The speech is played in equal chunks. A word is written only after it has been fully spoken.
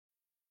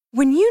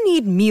When you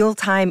need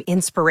mealtime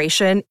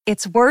inspiration,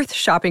 it's worth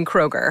shopping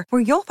Kroger,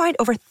 where you'll find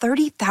over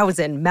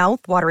 30,000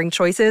 mouth-watering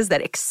choices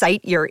that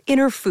excite your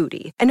inner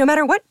foodie. And no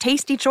matter what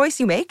tasty choice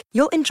you make,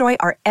 you'll enjoy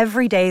our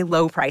everyday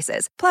low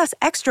prices, plus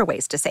extra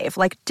ways to save,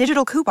 like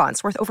digital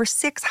coupons worth over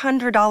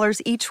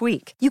 $600 each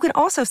week. You can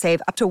also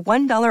save up to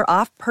 $1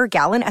 off per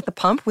gallon at the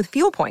pump with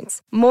fuel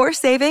points. More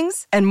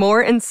savings and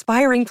more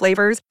inspiring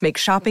flavors make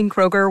shopping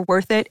Kroger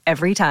worth it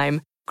every time.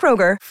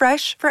 Kroger,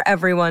 fresh for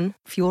everyone.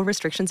 Fuel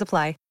restrictions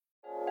apply.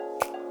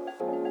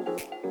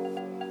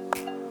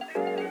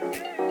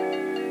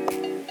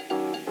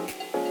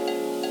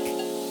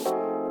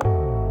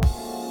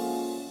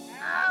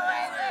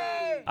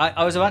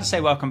 I was about to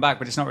say welcome back,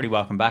 but it's not really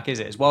welcome back, is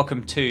it? It's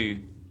welcome to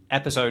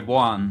episode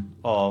 1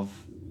 of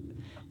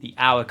the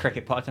Hour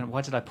Cricket Podcast.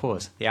 Why did I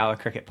pause? The Hour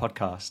Cricket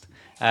Podcast.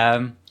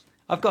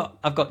 I've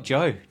got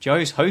Joe.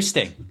 Joe's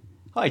hosting.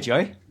 Hi,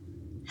 Joe.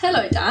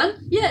 Hello,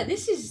 Dan. Yeah,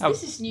 this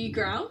is new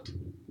ground.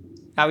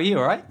 How are you?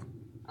 All right?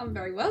 I'm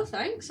very well,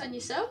 thanks. And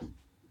yourself?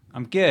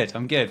 I'm good.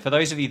 For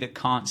those of you that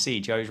can't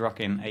see, Joe's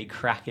rocking a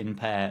cracking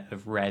pair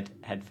of red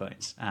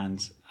headphones,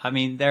 and I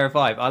mean they're a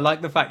vibe. I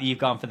like the fact that you've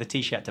gone for the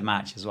t-shirt to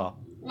match as well.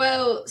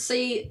 Well,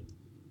 see,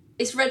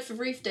 it's Red for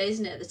Roof Day,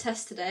 isn't it? The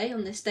test today,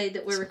 on this day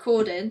that we're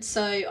recording.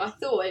 So I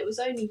thought it was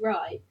only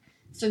right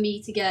for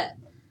me to get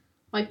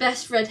my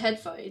best red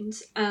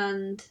headphones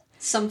and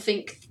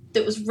something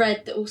that was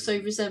red that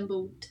also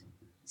resembled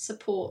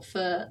support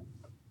for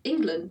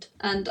England.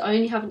 And I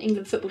only have an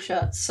England football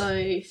shirt, so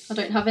I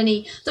don't have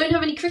any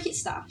cricket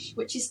stash,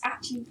 which is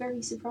actually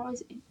very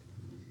surprising.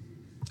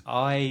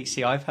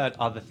 I've heard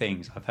other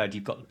things. I've heard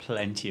you've got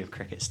plenty of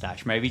cricket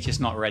stash, maybe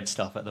just not red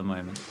stuff at the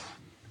moment.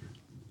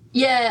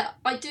 Yeah,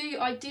 I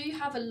do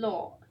have a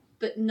lot,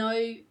 but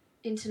no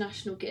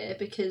international gear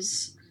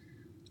because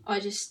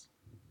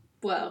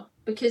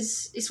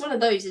because it's one of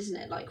those, isn't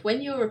it? Like,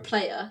 when you're a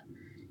player,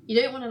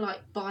 you don't want to,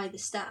 like, buy the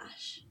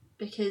stash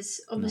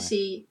because,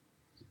 obviously,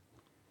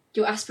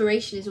 your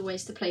aspiration is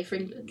always to play for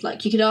England.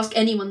 Like, you could ask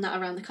anyone that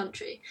around the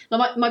country.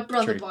 Like, my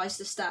brother buys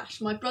the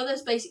stash. My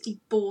brother's basically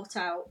bought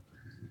out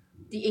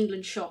the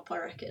England shop, I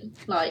reckon.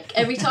 Like,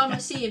 every time I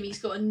see him, he's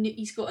got a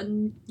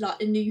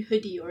new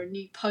hoodie or a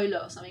new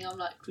polo or something. I'm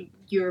like,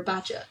 you're a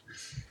Badger.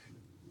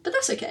 But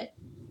that's okay.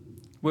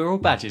 We're all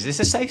Badgers. It's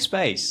a safe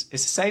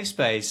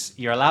space.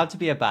 You're allowed to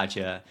be a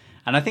Badger.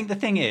 And I think the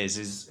thing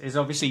is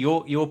obviously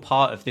you're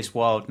part of this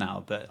world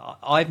now, but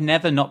I've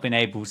never not been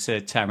able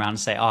to turn around and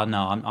say, oh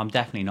no, I'm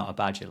definitely not a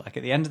Badger. Like,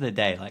 at the end of the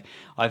day, like,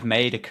 I've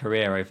made a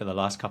career over the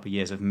last couple of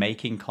years of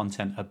making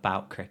content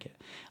about cricket.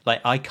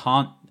 Like, I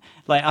can't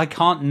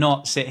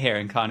not sit here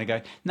and kind of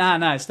go,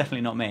 no, it's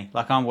definitely not me.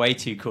 Like, I'm way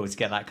too cool to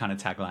get that kind of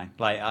tagline.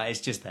 Like,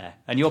 it's just there.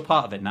 And you're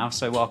part of it now,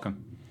 so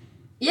welcome.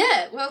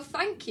 Yeah, well,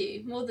 thank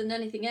you, more than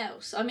anything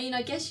else. I mean,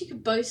 I guess you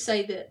could both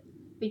say that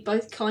we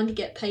both kind of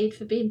get paid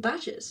for being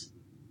Badgers.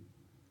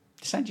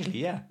 Essentially,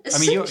 yeah.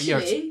 Essentially. I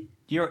mean,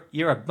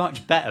 you're a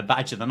much better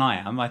Badger than I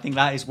am. I think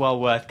that is well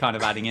worth kind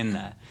of adding in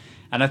there.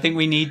 And I think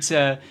we need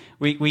to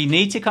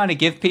kind of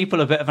give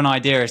people a bit of an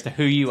idea as to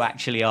who you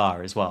actually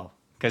are as well.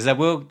 Because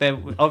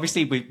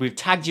obviously we've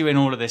tagged you in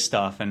all of this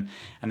stuff, and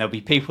there'll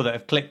be people that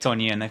have clicked on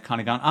you and they've kind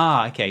of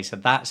gone, okay, so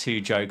that's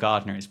who Joe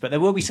Gardner is. But there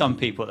will be some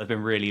people that have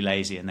been really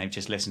lazy and they've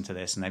just listened to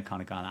this and they've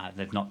kind of gone,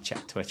 they've not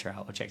checked Twitter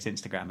out or checked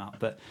Instagram out.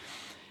 But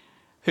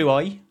who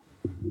are you?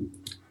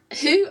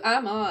 Who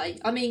am I?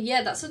 I mean,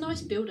 yeah, that's a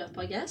nice build-up,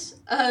 I guess.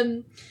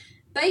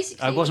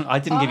 Basically, I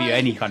didn't give you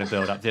any kind of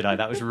build-up, did I?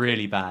 That was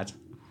really bad.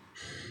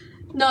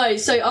 No,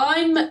 so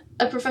I'm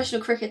a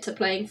professional cricketer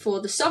playing for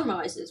the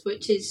Sunrisers,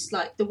 which is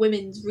like the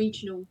women's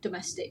regional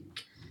domestic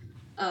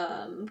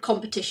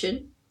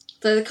competition.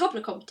 There's a couple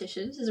of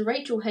competitions. There's a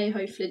Rachel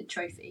Hayhoe Flint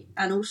Trophy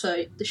and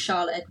also the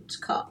Charlotte Edwards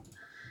Cup.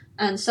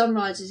 And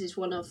Sunrisers is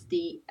one of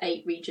the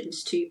 8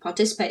 regions to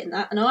participate in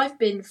that. And I've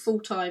been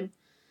full-time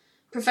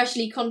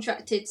professionally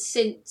contracted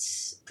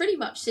pretty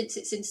much since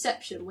its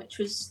inception, which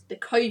was the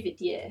COVID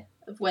year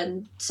of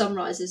when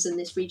Sunrisers and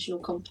this regional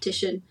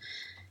competition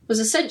was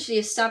essentially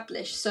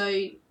established.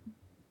 So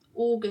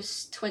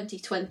August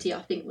 2020,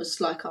 I think, was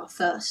like our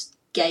first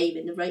game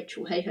in the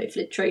Rachel Hayhoe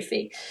Flint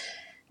Trophy.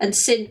 And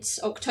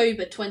since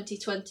October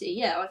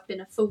 2020, I've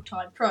been a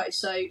full-time pro.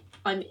 So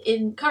I'm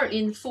currently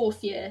in the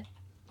 4th year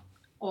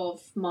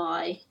of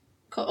my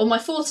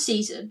 4th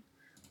season,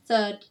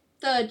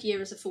 third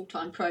year as a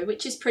full-time pro,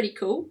 which is pretty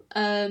cool.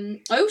 I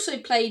also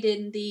played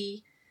in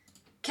the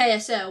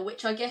KSL,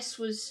 which I guess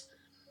was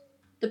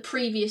the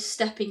previous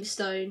stepping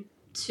stone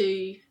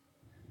to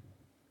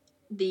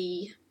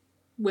the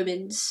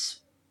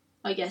women's,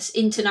 I guess,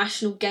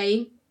 international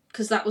game,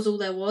 because that was all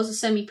there was, a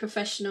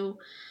semi-professional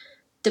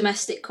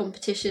domestic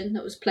competition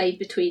that was played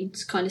between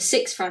kind of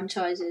 6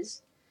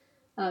 franchises.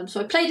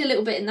 So I played a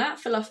little bit in that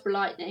for Loughborough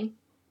Lightning,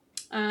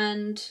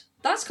 and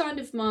that's kind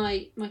of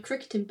my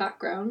cricketing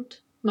background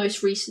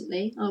most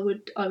recently, I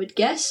would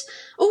guess.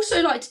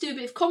 Also like to do a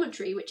bit of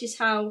commentary, which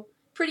is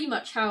pretty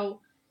much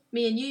how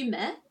me and you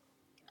met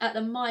at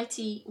the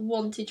mighty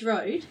Wantage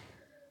Road.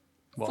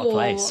 What a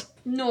place.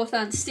 North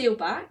End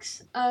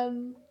Steelbacks.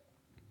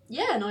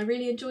 yeah, and I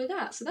really enjoy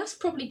that. So that's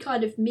probably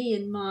kind of me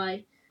and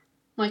my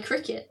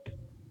cricket.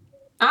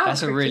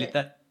 That's a really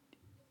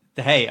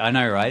Hey, I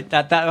know, right?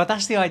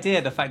 That's the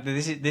idea. The fact that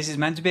this is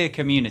meant to be a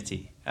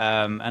community,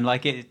 and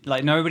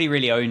like nobody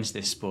really owns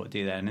this sport,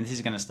 do they? And this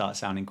is going to start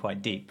sounding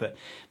quite deep, but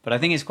I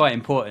think it's quite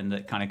important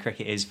that kind of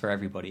cricket is for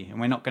everybody. And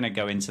we're not going to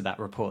go into that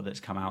report that's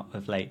come out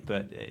of late,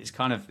 but it's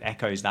kind of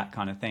echoes that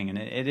kind of thing, and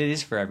it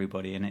is for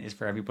everybody, and it is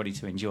for everybody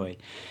to enjoy.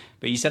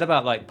 But you said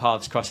about like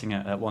paths crossing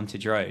at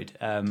Wantage Road,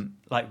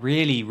 like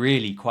really,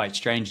 really quite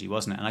strangely,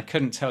 wasn't it? And I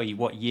couldn't tell you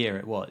what year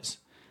it was.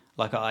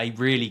 Like, I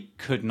really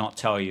could not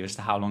tell you as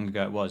to how long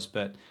ago it was,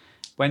 but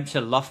went to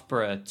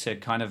Loughborough to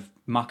kind of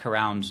muck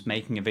around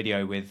making a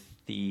video with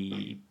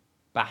the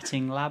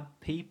Batting Lab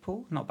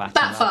people. Not Batting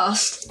Lab.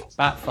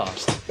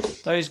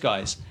 Batfast. Those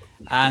guys.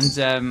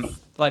 And,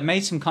 like,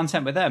 made some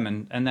content with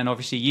them. And then,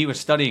 obviously, you were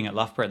studying at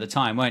Loughborough at the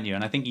time, weren't you?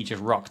 And I think you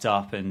just rocked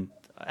up and...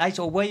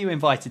 Or were you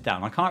invited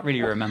down? I can't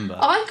really remember.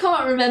 I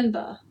can't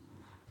remember.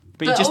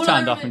 But you just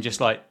turned up and just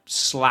like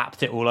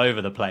slapped it all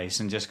over the place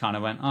and just kind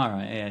of went, all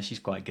right, yeah, she's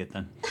quite good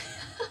then.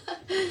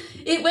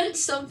 It went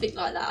something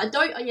like that.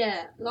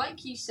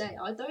 Like you say,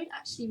 I don't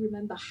actually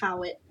remember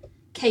how it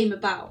came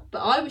about, but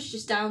I was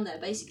just down there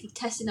basically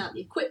testing out the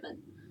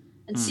equipment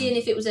and seeing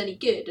if it was any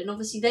good. And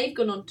obviously they've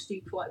gone on to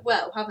do quite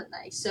well, haven't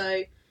they?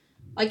 So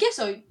I guess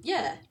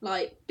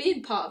like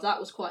being part of that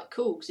was quite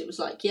cool because it was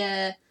like,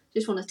 yeah,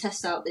 just want to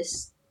test out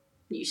this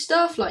new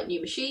stuff, like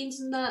new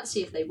machines and that,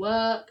 see if they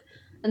work.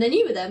 And then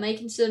you were there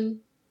making some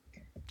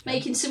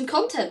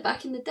content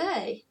back in the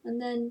day.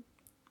 And then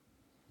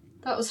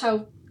that was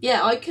how...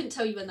 Yeah, I couldn't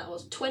tell you when that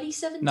was.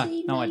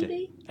 2017, no maybe?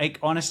 idea. It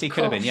honestly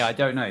could have been. Yeah, I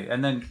don't know.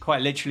 And then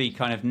quite literally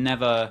kind of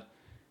never...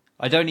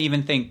 I don't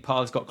even think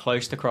paths got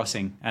close to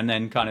crossing and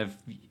then kind of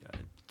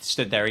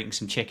stood there eating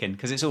some chicken,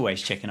 because it's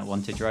always chicken at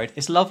Wantage Road.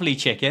 It's lovely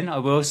chicken, I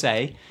will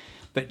say,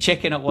 but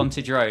chicken at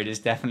Wantage Road is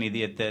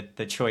definitely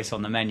the choice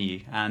on the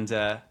menu. And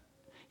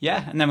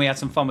and then we had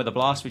some fun with the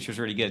blast, which was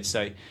really good.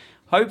 So...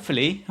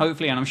 Hopefully, and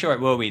I'm sure it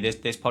will be,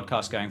 this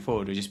podcast going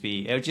forward will just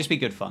be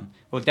good fun.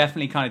 We'll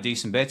definitely kind of do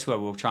some bits where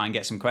we'll try and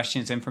get some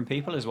questions in from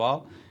people as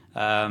well.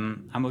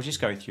 And we'll just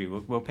go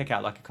through, we'll pick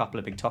out like a couple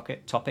of big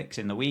topics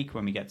in the week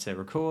when we get to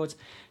record,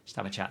 just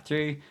have a chat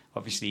through.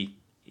 Obviously,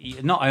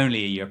 not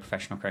only are you a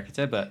professional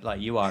cricketer, but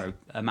like you are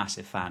a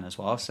massive fan as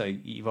well. So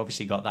you've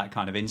obviously got that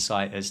kind of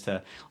insight as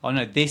to, oh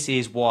no, this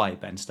is why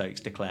Ben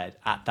Stokes declared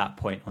at that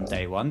point on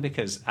day one,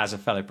 because as a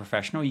fellow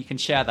professional, you can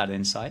share that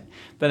insight.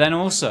 But then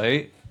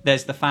also...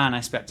 there's the fan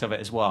aspect of it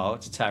as well,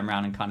 to turn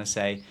around and kind of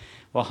say,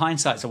 well,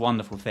 hindsight's a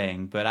wonderful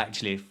thing, but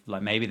actually, if,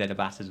 like maybe they'd have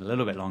batted a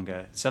little bit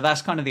longer. So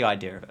that's kind of the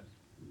idea of it.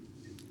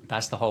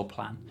 That's the whole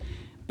plan.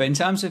 But in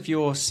terms of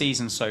your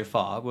season so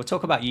far, we'll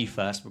talk about you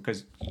first,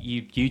 because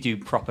you do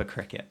proper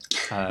cricket.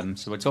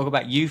 So we'll talk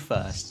about you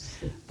first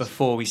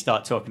before we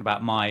start talking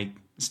about my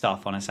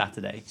stuff on a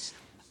Saturday.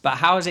 But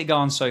how has it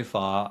gone so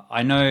far?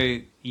 I know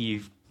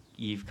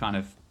you've kind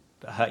of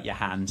hurt your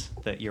hand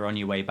that you're on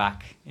your way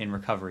back in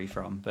recovery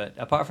from, but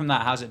apart from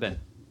that, how's it been?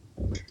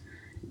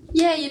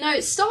 Yeah,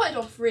 it started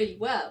off really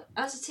well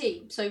as a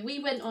team. So we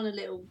went on a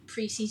little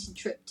pre-season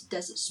trip to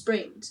Desert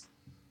Springs,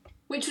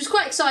 which was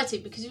quite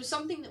exciting because it was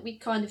something that we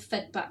kind of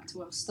fed back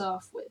to our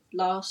staff with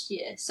last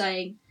year,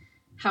 saying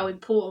how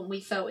important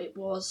we felt it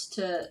was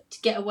to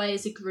get away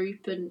as a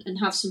group and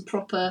have some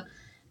proper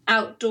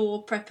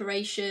outdoor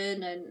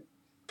preparation and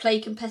play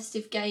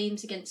competitive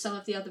games against some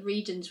of the other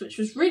regions, which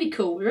was really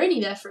cool. We were only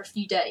there for a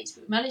few days,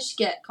 but we managed to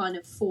get kind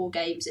of 4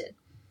 games in.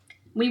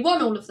 We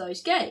won all of those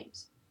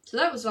games. So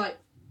that was like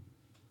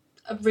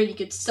a really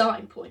good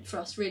starting point for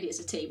us, really, as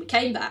a team. We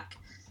came back,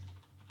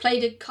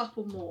 played a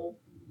couple more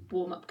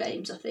warm-up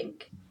games, I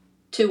think,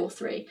 2 or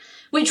 3,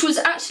 which was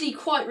actually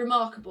quite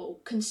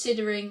remarkable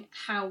considering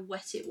how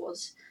wet it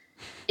was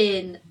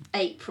in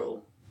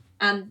April.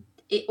 And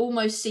it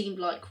almost seemed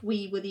like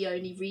we were the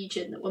only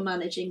region that were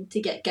managing to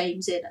get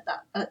games in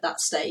at that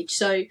stage.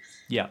 So,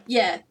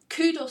 yeah,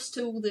 kudos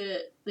to all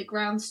the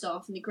ground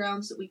staff and the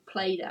grounds that we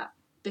played at,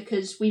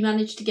 because we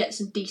managed to get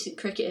some decent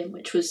cricket in,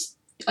 which was,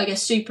 I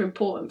guess, super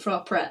important for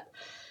our prep.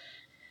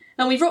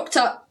 And we rocked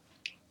up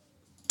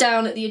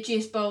down at the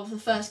Ageas Bowl for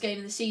the first game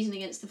of the season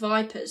against the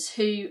Vipers,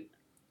 who,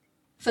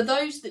 for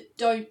those that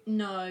don't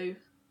know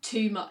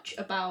too much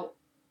about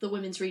the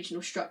women's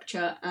regional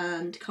structure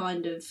and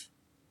kind of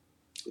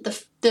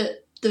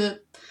they're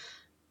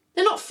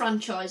not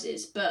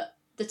franchises, but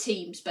the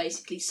teams,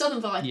 basically. Southern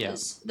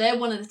Vipers, they're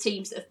one of the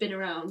teams that have been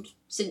around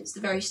since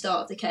the very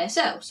start of the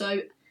KSL.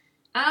 So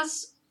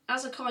as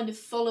a kind of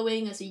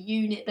following, as a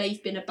unit,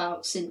 they've been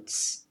about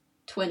since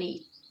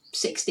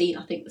 2016,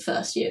 I think the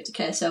first year of the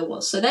KSL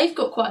was. So they've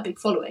got quite a big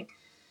following.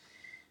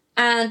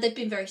 And they've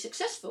been very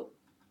successful.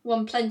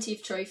 Won plenty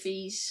of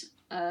trophies.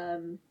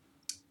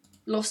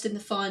 Lost in the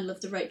final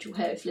of the Rachel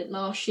Hare Flint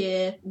last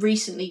year.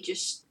 Recently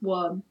just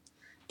won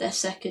their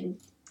second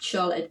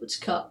Charlotte Edwards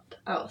Cup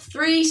out of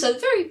 3. So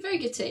very, very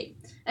good team.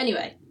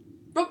 Anyway,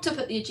 rocked up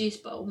at the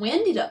Ageas Bowl, and we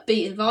ended up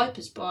beating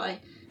Vipers by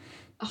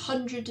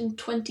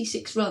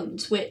 126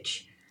 runs,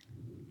 which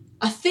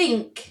I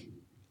think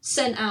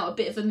sent out a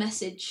bit of a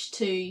message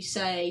to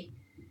say,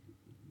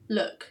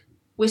 look,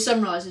 we're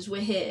Sunrisers,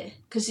 we're here.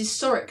 Because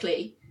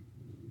historically,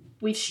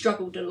 we've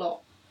struggled a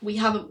lot. We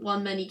haven't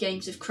won many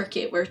games of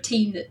cricket. We're a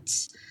team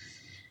that's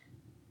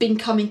been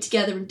coming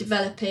together and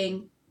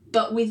developing.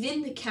 But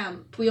within the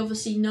camp, we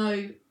obviously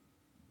know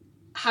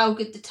how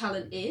good the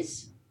talent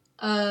is.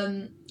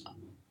 And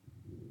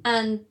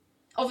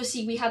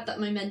obviously we had that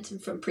momentum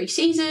from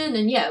pre-season.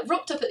 And yeah,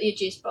 rocked up at the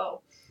Ageas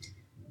Bowl.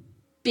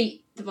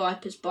 Beat the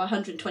Vipers by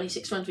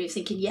 126 runs. We were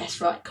thinking,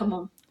 yes, right, come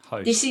on.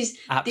 Hosed. This is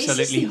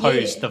absolutely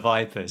hosed the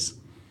Vipers.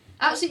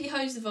 Absolutely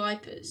hosed the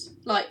Vipers.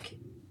 Like,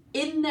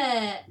 in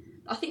their,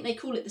 I think they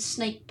call it the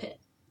snake pit.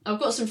 I've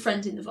got some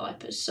friends in the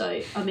Vipers,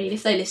 so I mean,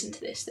 if they listen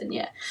to this, then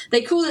yeah,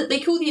 they call the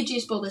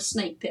Ageas Bowl the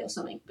snake pit or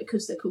something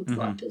because they're called the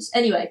Vipers.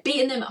 Anyway,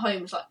 beating them at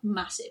home was like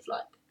massive,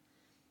 like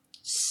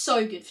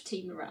so good for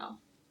team morale.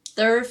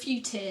 There are a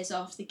few tears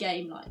after the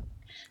game, like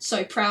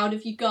so proud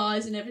of you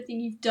guys and everything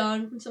you've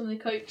done from some of the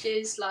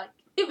coaches. Like,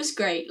 it was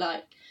great.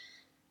 Like,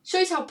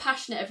 shows how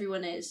passionate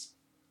everyone is.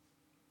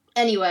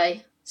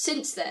 Anyway,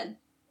 since then,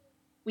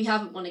 we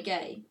haven't won a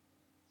game,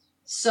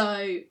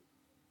 so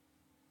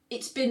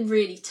it's been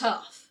really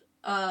tough.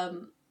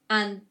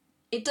 And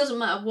it doesn't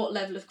matter what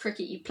level of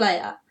cricket you play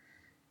at,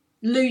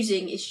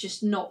 losing is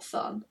just not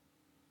fun.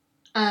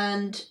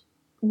 And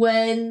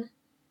when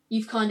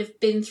you've kind of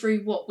been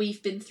through what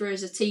we've been through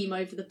as a team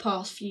over the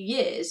past few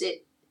years,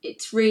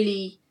 it's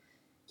really,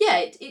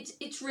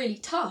 it's really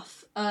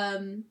tough. I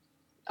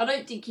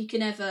don't think you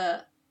can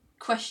ever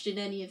question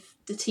any of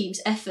the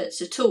team's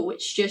efforts at all.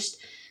 It's just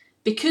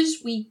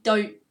because we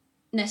don't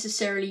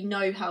necessarily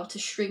know how to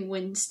string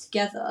wins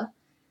together.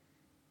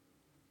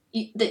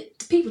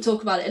 People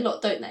talk about it a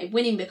lot, don't they?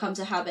 Winning becomes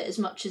a habit as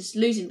much as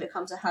losing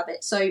becomes a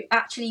habit. So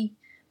actually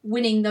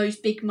winning those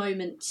big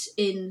moments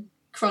in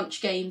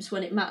crunch games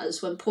when it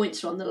matters, when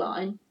points are on the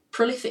line,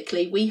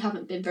 prolifically, we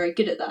haven't been very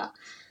good at that.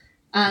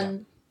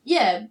 And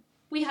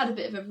we had a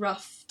bit of a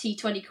rough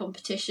T20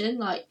 competition.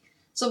 Like,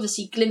 it's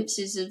obviously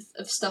glimpses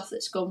of stuff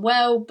that's gone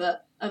well,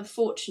 but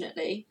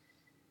unfortunately,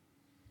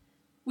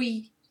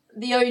 we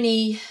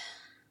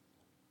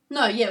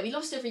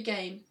lost every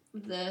game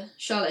with the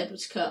Charlotte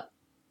Edwards Cup.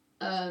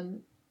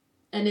 And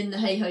in the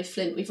Hey-Ho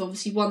Flint, we've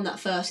obviously won that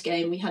first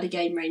game. We had a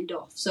game rained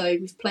off. So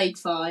we've played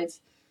 5.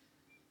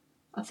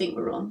 I think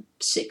we're on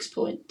 6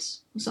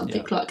 points or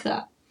something like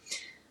that.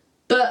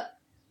 But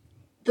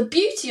the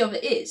beauty of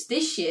it is,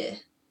 this year,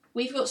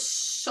 we've got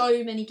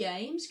so many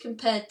games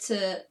compared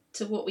to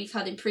what we've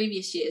had in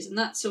previous years. And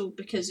that's all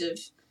because of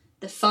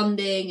the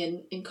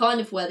funding and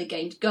kind of where the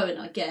game's going,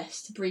 I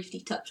guess, to briefly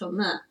touch on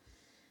that.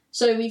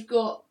 So we've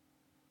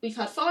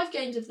had 5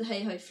 games of the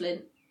Hey-Ho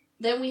Flint.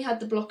 Then we had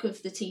the block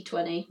of the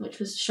T20, which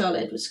was the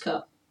Charlotte Edwards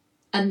Cup.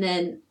 And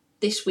then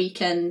this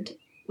weekend,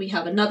 we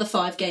have another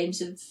 5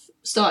 games of...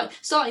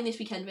 Starting this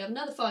weekend, we have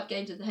another 5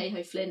 games of the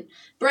Hey-Ho Flint,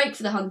 break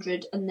for the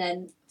 100, and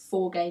then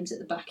 4 games at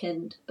the back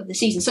end of the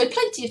season. So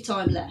plenty of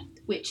time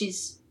left, which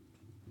is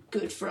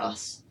good for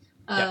us.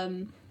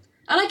 And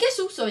I guess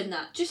also in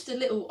that, just a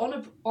little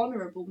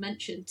honourable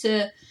mention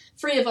to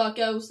 3 of our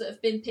girls that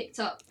have been picked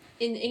up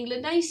in the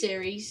England A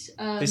series.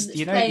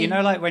 You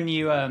know, like when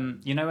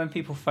when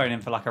people phone in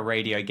for like a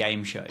radio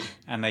game show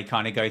and they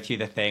kind of go through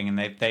the thing and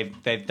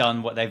they've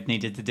done what they've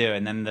needed to do,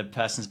 and then the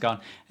person's gone,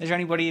 is there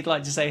anybody you'd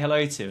like to say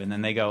hello to? And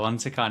then they go on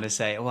to kind of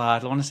say, well,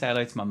 I'd want to say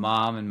hello to my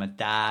mum and my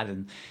dad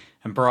and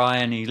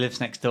Brian, who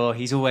lives next door.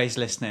 He's always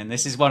listening.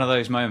 This is one of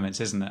those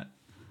moments, isn't it?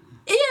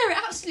 Yeah, it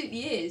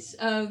absolutely is.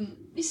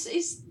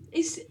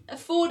 It's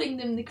affording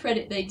them the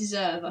credit they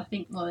deserve, I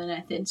think, more than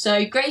anything.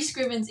 So Grace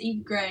Scrivens,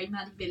 Eva Gray,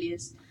 Maddie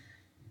Villiers,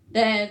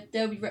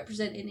 they'll be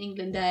representing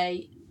England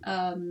A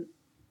tomorrow.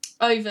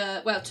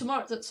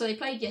 So they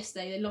played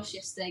yesterday. They lost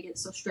yesterday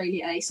against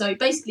Australia A. So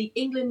basically,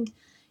 England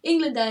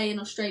A and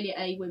Australia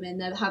A women,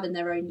 they're having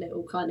their own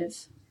little kind of,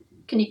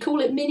 can you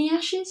call it mini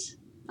Ashes?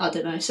 I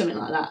don't know, something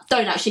like that.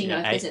 Don't actually know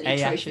if there's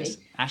any trophy.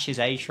 Ashes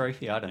A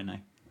trophy. I don't know.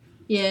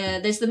 Yeah,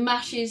 there's the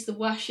mashes, the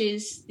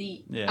washes,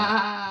 the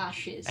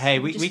ashes. Hey,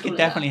 we could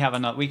definitely have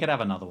another. We could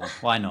have another one.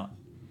 Why not?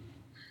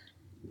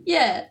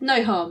 Yeah,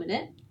 no harm in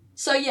it.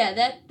 So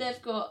yeah,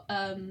 they've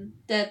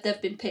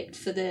been picked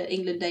for the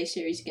England A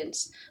series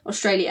against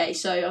Australia A.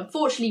 So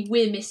unfortunately,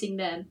 we're missing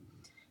them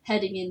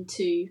heading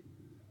into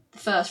the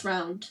first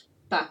round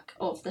back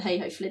of the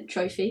Hey-Ho Flint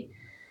Trophy.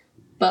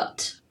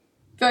 But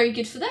very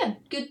good for them.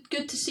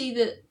 Good to see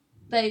that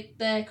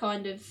their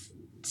kind of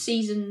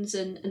seasons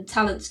and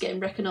talents getting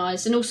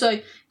recognised, and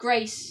also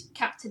Grace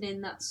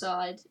captaining that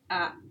side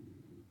at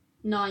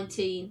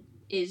 19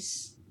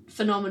 is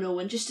phenomenal,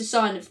 and just a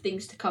sign of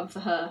things to come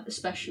for her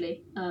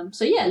especially.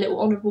 So yeah, a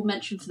little honourable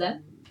mention for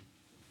them.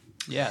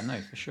 Yeah,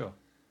 no, for sure.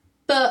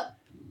 But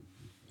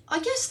I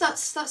guess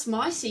that's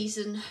my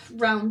season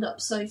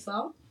roundup so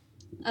far.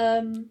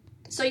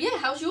 So yeah,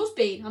 how's yours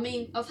been? I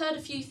mean, I've heard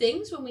a few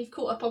things when we've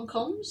caught up on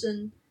comms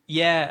and...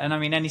 Yeah, and I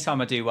mean,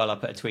 anytime I do well, I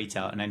put a tweet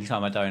out, and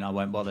anytime I don't, I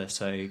won't bother.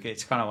 So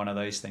it's kind of one of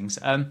those things.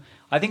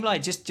 I think,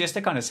 like, just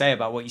to kind of say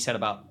about what you said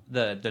about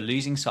the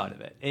losing side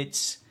of it,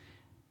 it's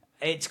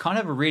it's kind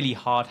of a really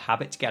hard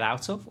habit to get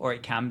out of, or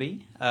it can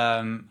be.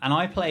 And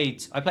I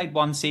played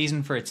one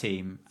season for a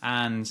team,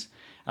 and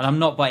I'm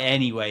not by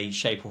any way,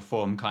 shape, or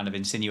form kind of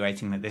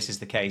insinuating that this is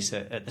the case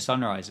at the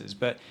Sunrisers,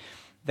 but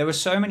there were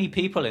so many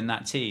people in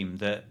that team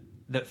that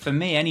for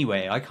me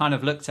anyway, I kind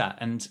of looked at,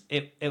 and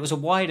it was a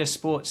wider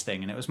sports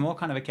thing, and it was more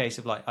kind of a case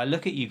of like, I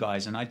look at you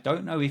guys and I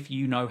don't know if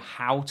you know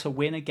how to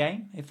win a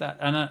game, if that,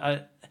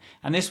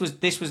 and this was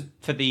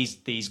for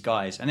these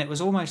guys, and it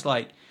was almost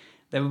like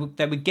they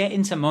would get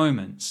into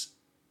moments,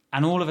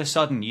 and all of a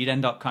sudden you'd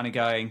end up kind of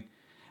going,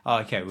 oh,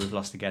 okay, we've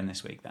lost again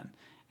this week then,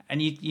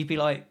 and you'd be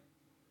like,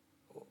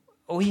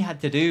 all you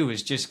had to do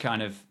was just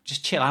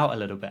chill out a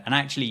little bit, and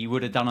actually you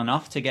would have done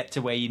enough to get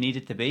to where you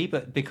needed to be.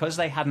 But because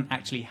they hadn't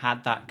actually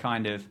had that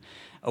kind of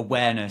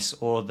awareness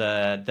or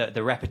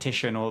the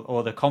repetition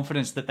or the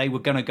confidence that they were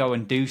going to go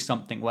and do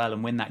something well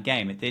and win that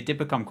game, it did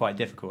become quite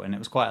difficult, and it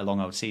was quite a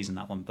long old season,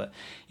 that one. But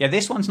yeah,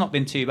 this one's not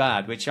been too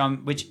bad, which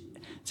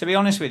to be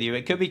honest with you,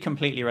 it could be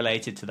completely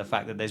related to the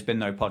fact that there's been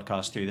no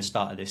podcast through the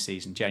start of this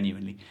season,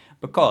 genuinely,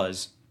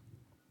 because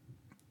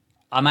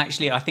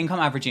I think I'm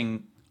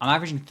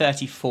averaging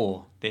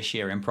 34 this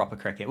year in proper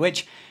cricket,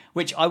 which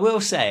I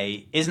will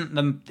say isn't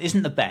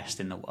the best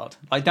in the world.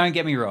 Like, don't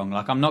get me wrong.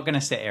 Like, I'm not going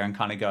to sit here and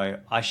kind of go,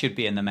 I should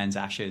be in the men's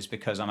Ashes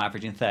because I'm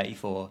averaging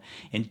 34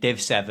 in Div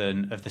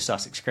 7 of the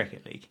Sussex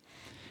Cricket League.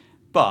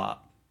 But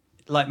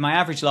like, my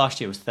average last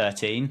year was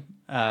 13.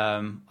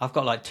 I've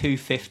got like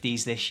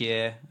 250s this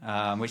year,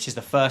 which is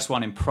the first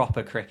one in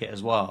proper cricket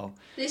as well.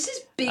 This is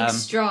big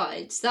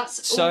strides.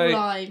 That's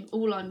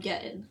all I'm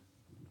getting.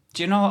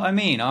 Do you know what I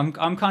mean? I'm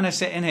kind of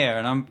sitting here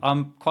and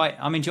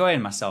I'm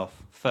enjoying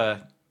myself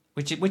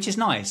which is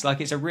nice.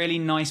 Like, it's a really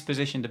nice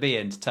position to be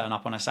in, to turn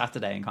up on a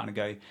Saturday and kind of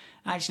go,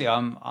 actually,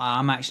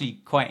 I'm actually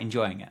quite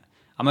enjoying it.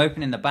 I'm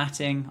opening the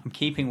batting, I'm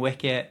keeping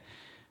wicket,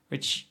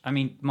 which, I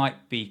mean,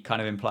 might be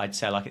kind of implied to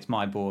say like it's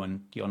my ball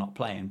and you're not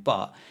playing,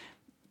 but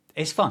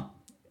it's fun.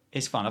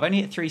 It's fun. I've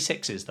only hit 3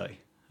 sixes though,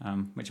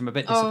 which I'm a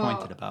bit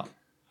disappointed about.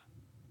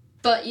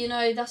 But you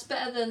know, that's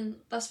better than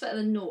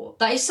naught.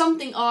 That is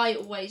something I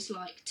always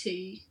like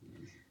to.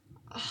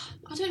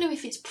 I don't know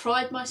if it's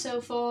pride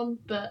myself on,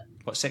 but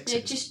what,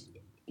 sixes?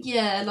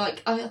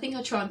 Like I think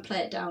I try and play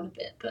it down a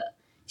bit, but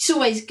it's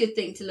always a good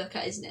thing to look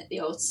at, isn't it? The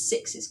old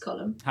sixes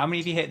column. How many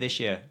have you hit this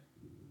year?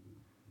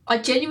 I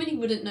genuinely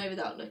wouldn't know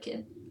without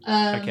looking.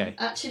 Okay.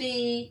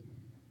 Actually,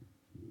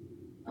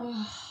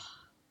 I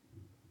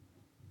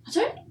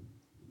don't.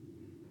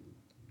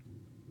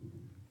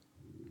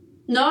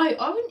 No,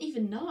 I wouldn't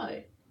even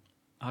know.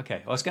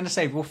 Okay, I was going to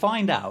say, we'll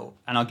find out,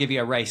 and I'll give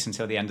you a race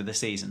until the end of the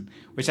season,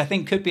 which I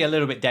think could be a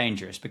little bit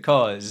dangerous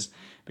because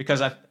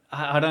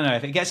I don't know,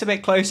 if it gets a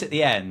bit close at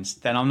the end,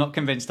 then I'm not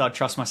convinced I'd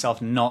trust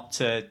myself not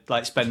to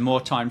like spend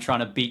more time trying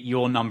to beat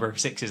your number of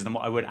sixes than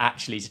what I would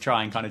actually to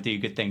try and kind of do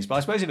good things. But I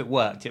suppose if it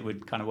worked, it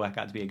would kind of work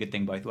out to be a good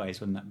thing both ways,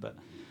 wouldn't it? But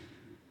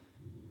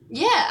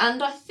yeah,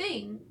 and I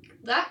think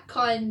that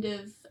kind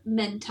of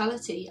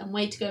mentality and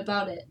way to go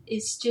about it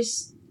is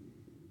just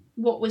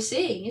what we're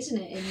seeing, isn't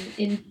it,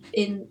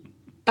 in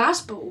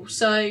BazBall?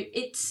 So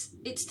it's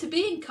to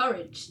be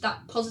encouraged,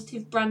 that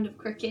positive brand of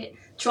cricket,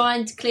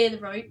 trying to clear the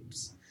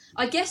ropes.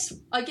 I guess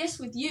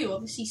with you,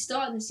 obviously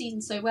starting the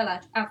season so well,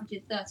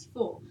 averaging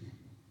 34.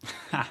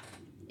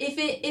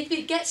 If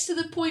it gets to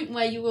the point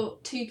where you're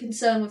too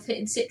concerned with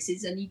hitting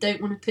sixes and you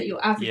don't want to put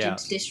your average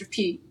into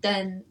disrepute,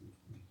 then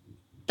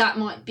that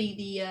might be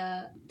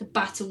the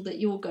battle that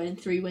you're going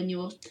through when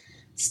you're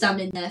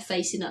standing there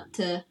facing up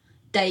to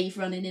Dave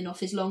running in off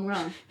his long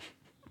run.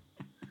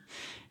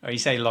 Oh, you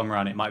say long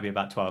run, it might be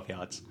about 12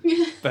 yards.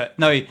 But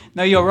no,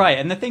 you're right.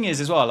 And the thing is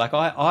as well, like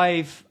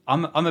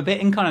I'm a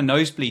bit in kind of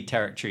nosebleed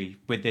territory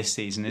with this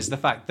season, is the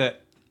fact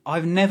that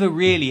I've never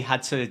really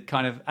had to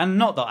kind of, and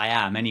not that I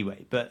am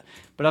anyway, but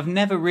I've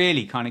never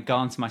really kind of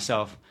gone to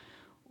myself,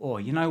 oh,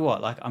 you know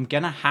what, like I'm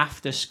going to have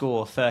to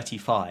score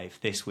 35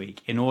 this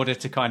week in order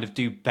to kind of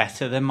do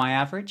better than my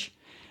average.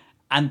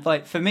 And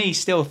like for me,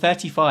 still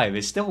 35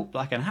 is still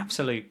like an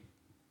absolute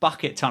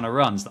bucket ton of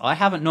runs that I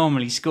haven't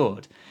normally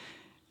scored.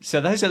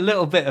 So there's a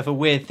little bit of a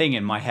weird thing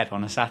in my head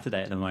on a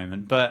Saturday at the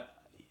moment, but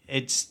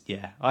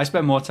I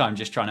spend more time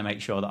just trying to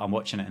make sure that I'm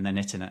watching it and then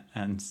hitting it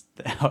and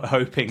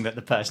hoping that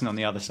the person on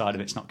the other side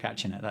of it's not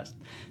catching it. That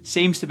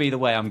seems to be the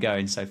way I'm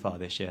going so far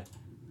this year.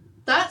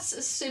 That's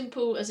as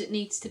simple as it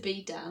needs to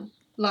be, Dan.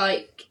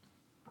 Like,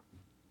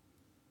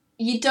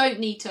 you don't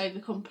need to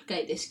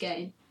overcomplicate this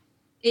game.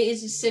 It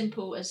is as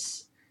simple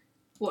as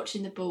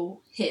watching the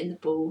ball, hitting the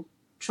ball,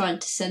 trying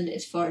to send it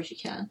as far as you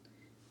can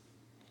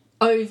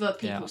over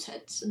people's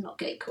heads and not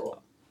get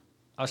caught.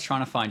 I was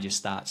trying to find your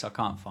stats. I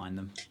can't find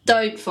them.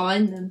 Don't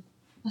find them.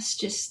 That's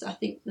just, I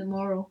think, the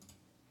moral.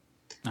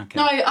 Okay.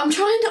 No, I'm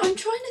trying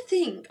to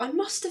think. I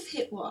must have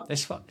hit one.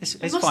 It's fine.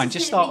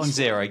 Just start on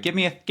 0. Give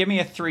me a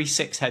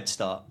 3-6 head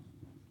start.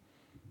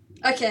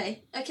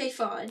 Okay,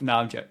 fine. No,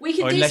 I'm joking. We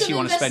can do some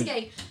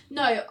investigating.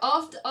 No,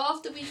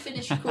 after we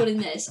finish recording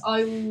this,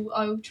 I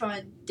will try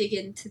and dig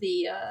into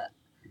the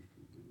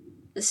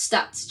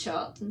stats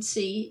chart and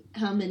see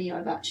how many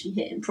I've actually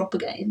hit in proper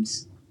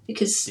games,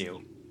 because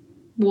Deal.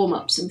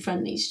 warm-ups and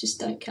friendlies just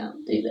don't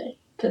count, do they?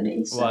 For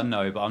me. So. Well,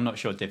 no, but I'm not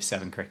sure Div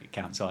 7 cricket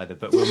counts either.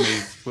 But we'll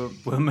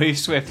move. we'll move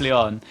swiftly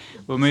on.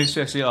 We'll move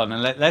swiftly on,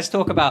 and let's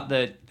talk about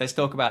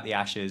the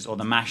Ashes or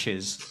the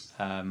Mashes,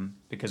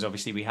 because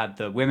obviously we had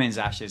the women's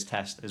Ashes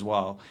test as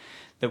well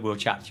that we'll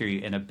chat through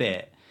in a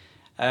bit.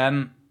 We're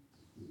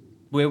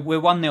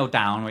 1-0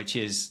 down, which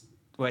is,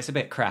 well, it's a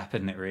bit crap,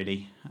 isn't it?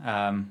 Really,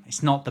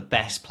 it's not the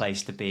best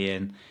place to be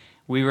in.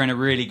 We were in a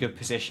really good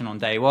position on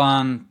day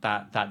one.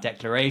 That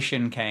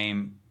declaration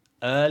came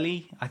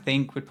early, I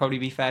think, would probably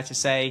be fair to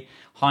say.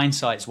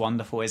 Hindsight's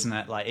wonderful, isn't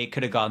it? Like, it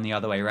could have gone the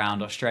other way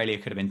around. Australia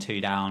could have been 2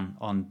 down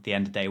on the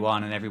end of day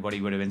one, and everybody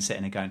would have been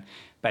sitting there going,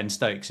 Ben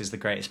Stokes is the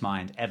greatest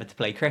mind ever to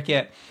play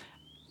cricket,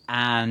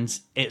 and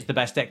it's the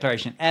best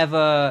declaration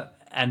ever,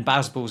 and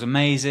BazBall's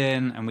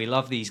amazing, and we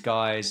love these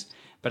guys.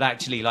 But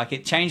actually, like,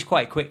 it changed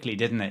quite quickly,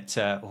 didn't it?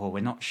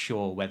 We're not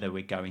sure whether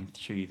we're going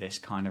through this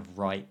kind of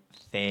right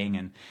thing,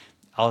 and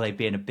are they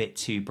being a bit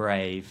too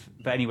brave?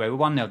 But anyway, we're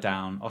 1-0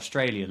 down.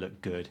 Australia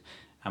look good.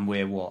 And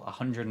we're,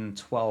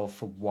 112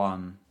 for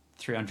 1,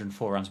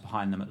 304 runs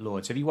behind them at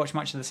Lord's. Have you watched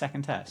much of the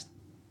second test?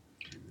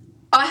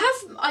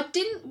 I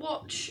didn't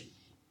watch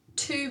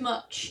too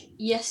much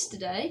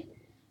yesterday,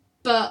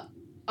 but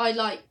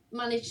I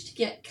managed to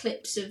get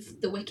clips of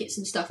the wickets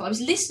and stuff. I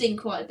was listening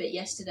quite a bit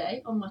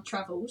yesterday on my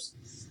travels,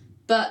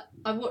 but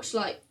I watched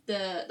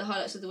the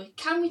highlights of the wicket.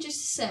 Can we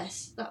just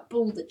assess that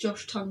ball that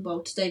Josh Tongue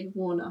bowled to David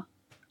Warner?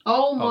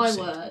 Oh my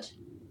word.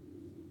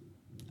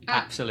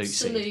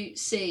 Absolute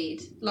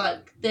seed.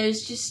 Like,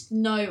 there's just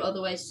no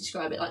other way to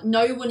describe it. Like,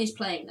 no one is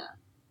playing that.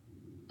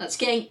 That's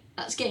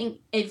getting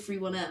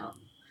everyone out.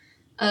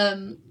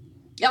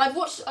 I've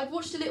watched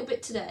a little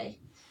bit today.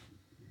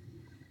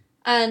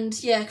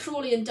 And yeah,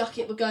 Crawley and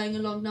Duckett were going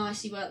along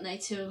nicely, weren't they,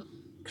 till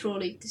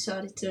Crawley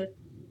decided to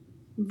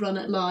run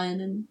at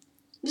line, and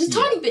there's a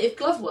tiny bit of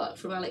glove work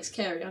from Alex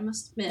Carey, I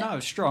must admit. No, it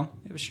was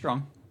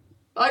strong.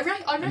 I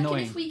reckon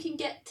if we can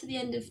get to the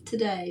end of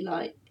today,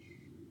 like,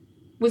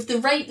 with the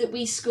rate that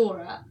we score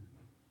at,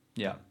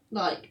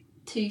 like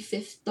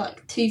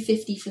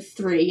 250 for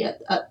 3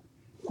 at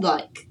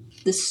like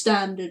the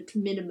standard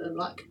minimum,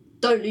 like,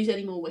 don't lose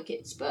any more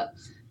wickets, but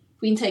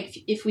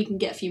if we can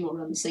get a few more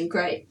runs, then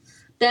great.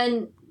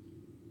 Then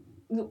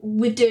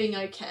we're doing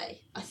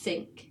okay, I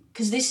think,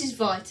 because this is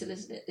vital,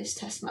 isn't it? This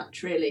Test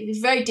match, really, it was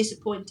very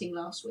disappointing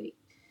last week.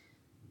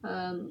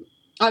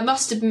 I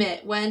must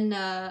admit, when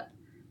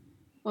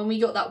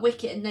we got that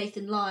wicket and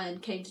Nathan Lyon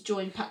came to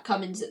join Pat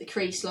Cummins at the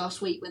crease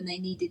last week when they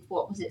needed,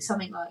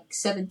 something like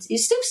 70?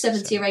 It's still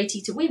 70 or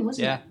 80 to win,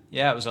 wasn't it?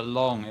 Yeah, it was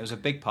a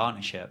big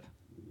partnership.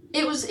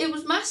 It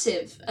was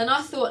massive, and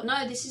I thought,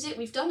 no, this is it.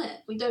 We've done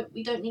it. We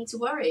don't need to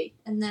worry.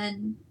 And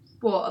then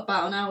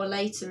about an hour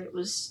later, it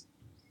was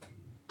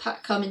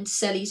Pat Cummins,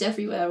 sellies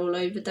everywhere, all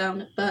over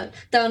down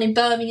in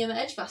Birmingham at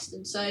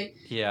Edgbaston. So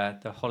yeah,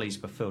 the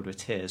Hollies were filled with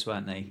tears,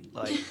 weren't they?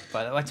 Like,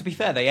 but to be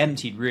fair, they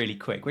emptied really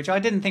quick, which I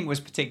didn't think was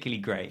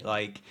particularly great.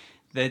 Like,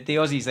 the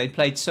Aussies, they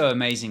played so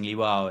amazingly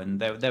well, and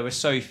there were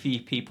so few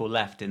people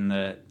left in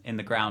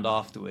the ground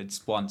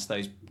afterwards once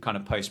those kind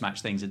of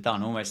post-match things had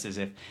done, almost as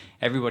if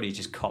everybody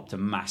just copped a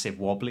massive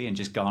wobbly and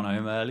just gone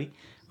home early,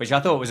 which I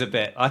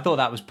thought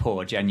that was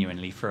poor,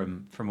 genuinely,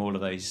 from all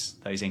of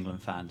those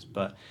England fans.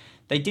 But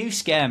they do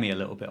scare me a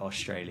little bit,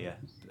 Australia.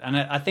 And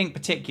I think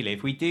particularly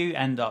if we do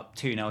end up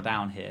 2-0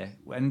 down here,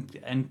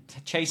 and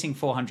chasing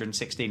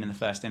 416 in the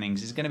first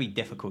innings is going to be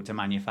difficult to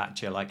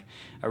manufacture like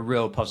a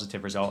real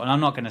positive result. And I'm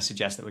not going to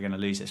suggest that we're going to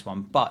lose this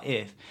one. But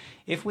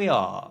if we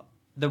are,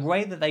 the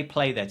way that they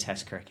play their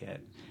Test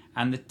cricket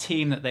and the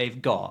team that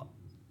they've got,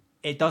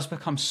 it does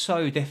become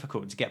so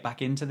difficult to get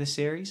back into the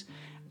series.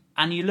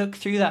 And you look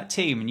through that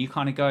team and you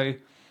kind of go,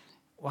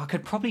 well, I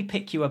could probably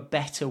pick you a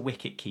better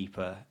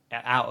wicketkeeper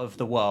out of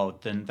the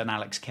world than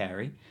Alex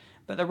Carey.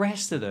 But the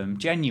rest of them,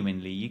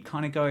 genuinely, you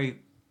kind of go,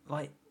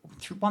 like,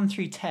 1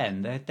 through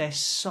 10, they're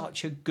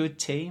such a good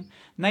team.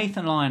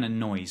 Nathan Lyon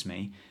annoys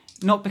me.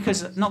 Not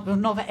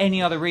for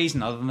any other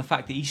reason other than the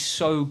fact that he's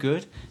so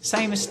good.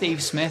 Same as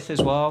Steve Smith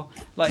as well.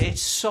 Like,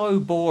 it's so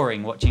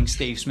boring watching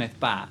Steve Smith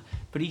bat,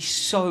 but he's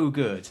so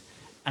good.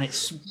 And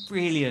it's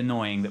really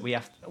annoying that we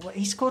have...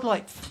 he scored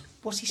like...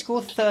 What's he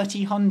scored?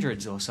 30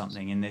 hundreds or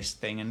something in this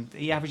thing, and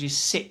he averages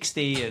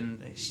 60, and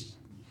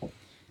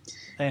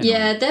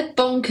they're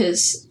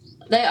bonkers.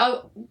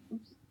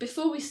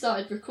 Before we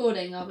started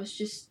recording, I was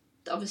just...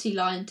 Obviously,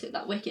 Lyon took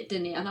that wicket,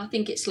 didn't he? And I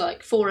think it's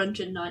like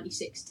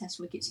 496 Test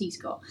wickets he's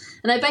got.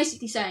 And they're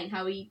basically saying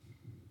how he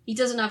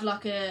doesn't have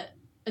like a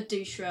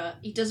doosra.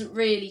 He doesn't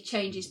really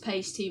change his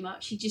pace too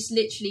much. He just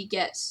literally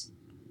gets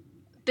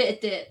a bit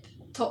of dip,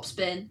 top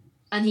spin,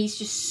 and he's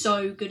just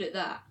so good at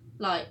that.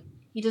 Like,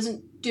 he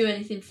doesn't do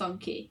anything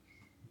funky.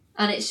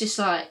 And it's just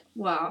like,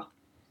 wow,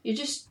 you're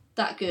just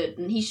that good.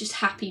 And he's just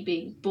happy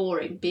being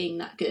boring, being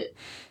that good.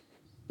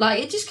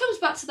 Like, it just comes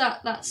back to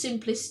that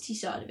simplicity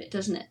side of it,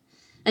 doesn't it?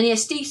 And yeah,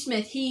 Steve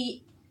Smith,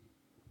 he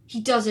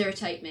does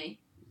irritate me.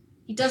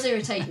 He does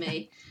irritate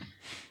me.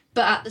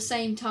 But at the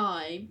same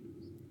time,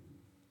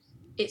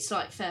 it's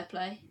like fair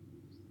play.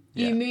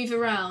 You move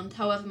around,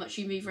 however much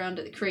you move around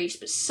at the crease,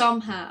 but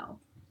somehow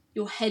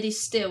your head is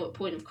still at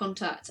point of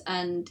contact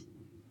and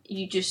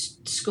you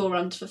just score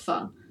runs for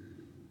fun.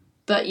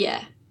 But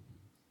yeah,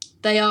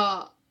 they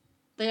are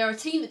a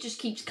team that just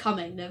keeps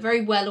coming. They're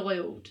very well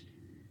oiled,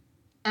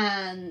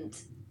 and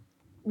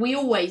we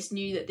always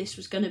knew that this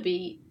was going to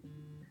be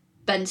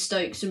Ben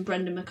Stokes and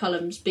Brendan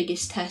McCullum's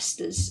biggest test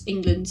as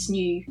England's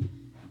new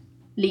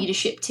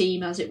leadership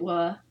team, as it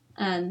were.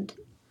 And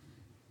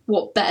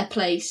what better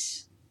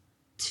place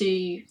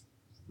to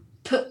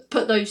put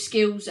those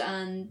skills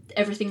and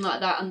everything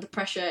like that under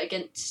pressure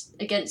against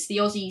the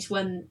Aussies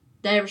when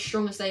they're as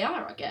strong as they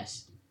are, I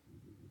guess.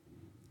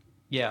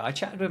 Yeah, I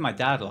chatted with my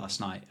dad last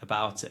night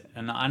about it,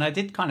 and I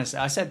did kind of say,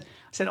 I said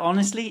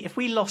honestly, if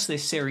we lost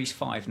this series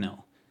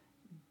 5-0,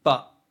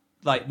 but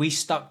like we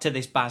stuck to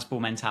this BazBall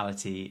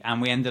mentality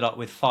and we ended up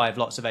with 5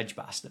 lots of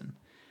Edgbaston,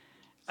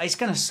 it's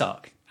going to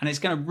suck and it's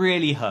going to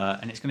really hurt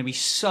and it's going to be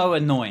so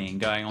annoying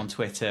going on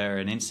Twitter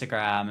and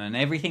Instagram and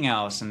everything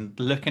else and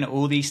looking at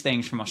all these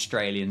things from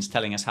Australians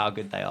telling us how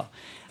good they are,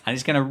 and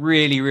it's going to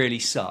really, really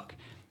suck.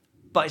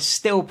 But it's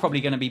still probably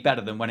going to be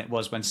better than when it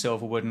was when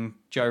Silverwood and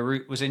Joe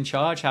Root was in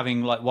charge,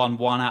 having like won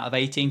 1 out of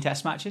 18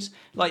 test matches.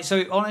 Like,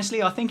 so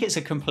honestly, I think it's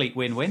a complete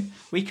win-win.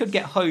 We could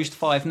get hosed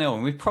 5-0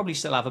 and we'd probably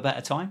still have a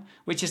better time,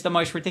 which is the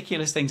most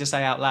ridiculous thing to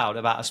say out loud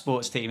about a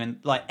sports team and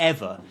like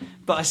ever.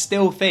 But I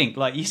still think,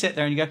 like, you sit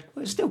there and you go,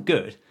 well, it's still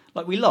good.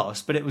 Like, we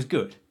lost, but it was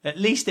good. At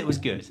least it was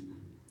good.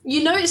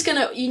 You know it's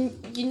gonna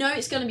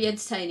be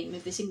entertaining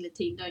with this England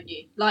team, don't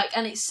you? Like,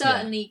 and it's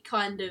certainly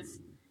kind of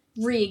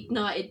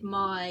reignited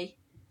my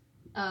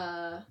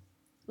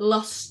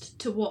lust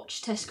to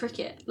watch Test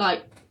cricket.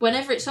 Like,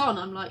 whenever it's on,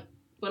 I'm like,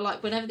 well,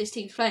 like whenever this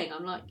team's playing,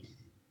 I'm like,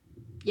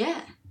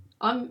 yeah,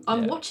 I'm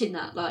watching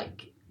that.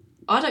 Like,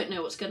 I don't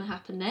know what's going to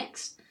happen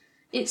next.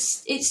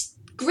 It's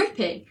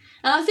gripping,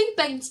 and I think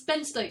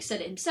Ben Stokes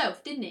said it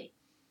himself, didn't he?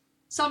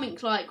 Something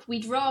like,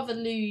 we'd rather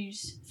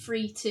lose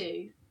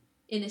 3-2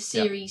 in a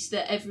series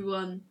that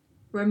everyone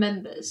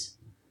remembers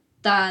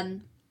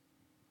than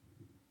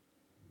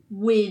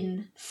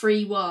win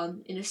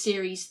 3-1 in a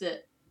series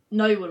that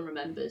no one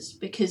remembers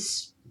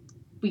because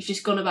we've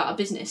just gone about our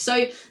business.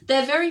 So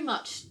they're very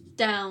much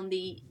down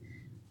and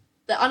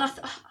I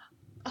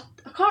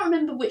can't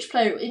remember which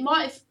player. It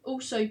might have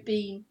also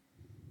been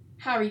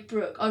Harry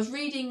Brook. I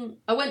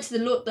went to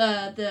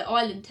the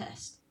Island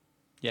Test.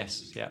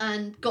 Yes, yeah.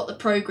 And got the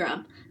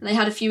programme. And they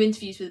had a few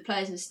interviews with the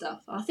players and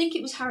stuff. I think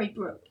it was Harry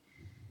Brook.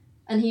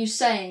 And he was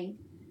saying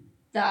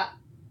that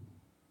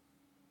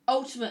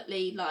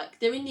ultimately, like,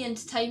 they're in the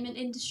entertainment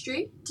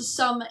industry to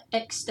some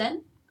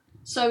extent.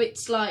 So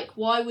it's like,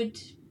 why would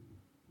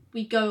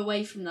we go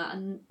away from that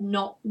and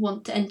not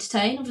want to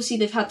entertain? Obviously,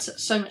 they've had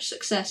so much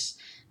success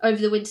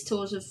over the winter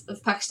tours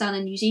of Pakistan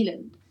and New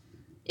Zealand.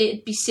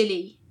 It'd be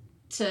silly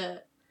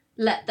to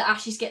let the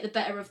Ashes get the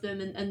better of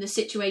them and the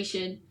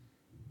situation.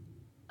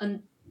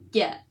 And,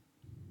 yeah,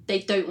 they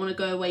don't want to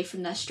go away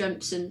from their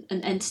strengths and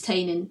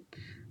entertaining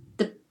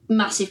the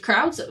massive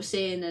crowds that we're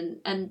seeing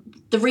and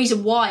the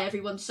reason why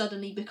everyone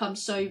suddenly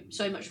becomes so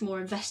much more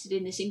invested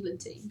in this England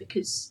team,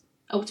 because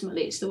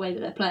ultimately it's the way that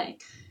they're playing.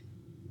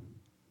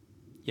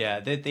 Yeah,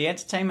 the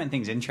entertainment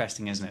thing's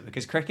interesting, isn't it?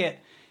 Because cricket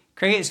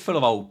is full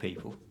of old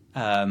people,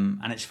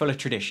 and it's full of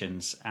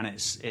traditions, and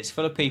it's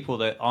full of people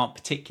that aren't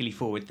particularly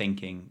forward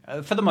thinking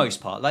for the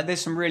most part. Like,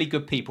 there's some really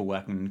good people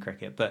working in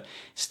cricket, but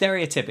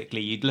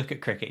stereotypically you'd look at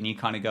cricket and you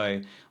kind of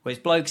go, well,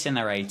 it's blokes in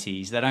their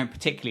 80s, they don't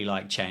particularly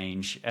like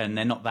change and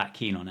they're not that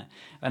keen on it.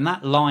 And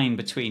that line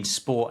between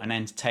sport and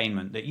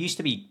entertainment that used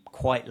to be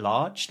quite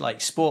large,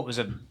 like sport was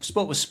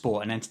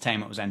sport and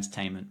entertainment was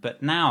entertainment,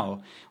 but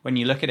now when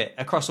you look at it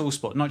across all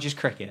sport, not just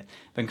cricket,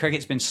 but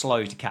cricket's been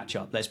slow to catch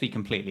up, let's be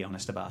completely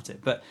honest about it,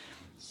 but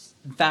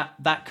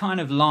that kind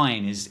of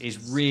line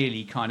is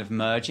really kind of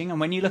merging. And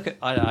when you look at,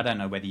 I don't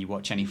know whether you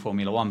watch any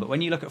Formula One, but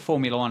when you look at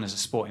Formula One as a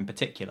sport in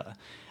particular,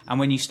 and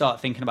when you start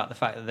thinking about the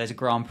fact that there's a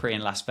Grand Prix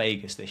in Las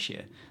Vegas this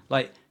year,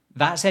 like,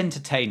 that's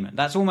entertainment.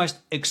 That's almost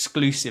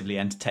exclusively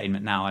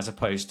entertainment now, as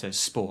opposed to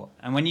sport.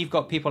 And when you've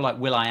got people like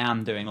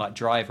will.i.am doing like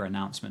driver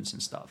announcements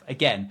and stuff,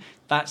 again,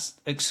 that's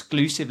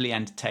exclusively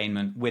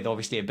entertainment with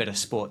obviously a bit of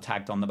sport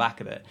tagged on the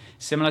back of it.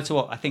 Similar to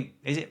what I think,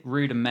 is it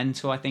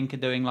Rudimental, I think, are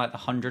doing like the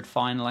 100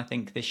 final, I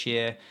think, this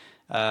year.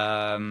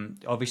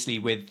 Obviously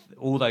with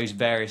all those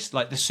various,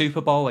 like the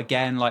Super Bowl,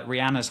 again, like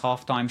Rihanna's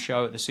halftime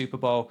show at the Super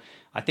Bowl.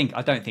 I don't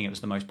think it was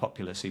the most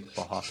popular Super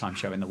Bowl halftime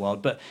show in the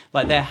world, but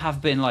like there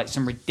have been like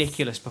some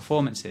ridiculous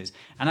performances,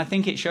 and I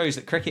think it shows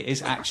that cricket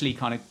is actually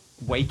kind of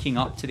waking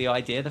up to the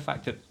idea, the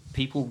fact that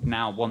people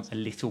now want a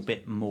little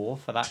bit more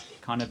for that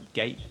kind of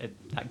gate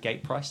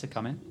price to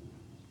come in.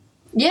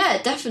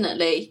 Yeah,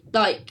 definitely.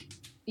 Like,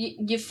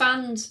 your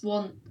fans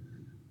want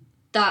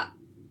that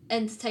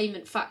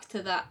entertainment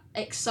factor, that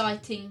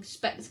exciting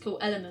spectacle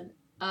element.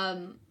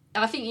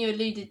 I think you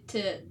alluded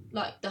to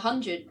like the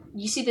 100.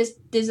 You see,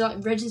 there's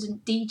like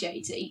resident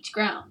DJs at each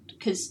ground,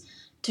 because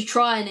to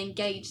try and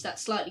engage that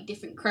slightly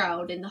different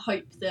crowd in the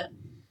hope that,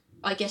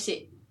 I guess,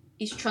 it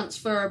is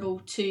transferable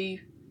to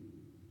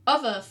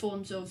other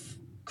forms of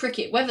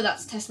cricket, whether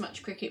that's Test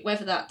match cricket,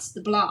 whether that's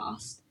the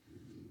Blast,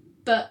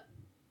 but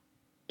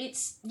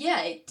it's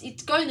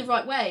going the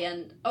right way,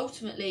 and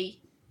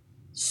ultimately,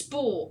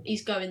 sport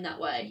is going that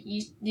way.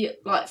 You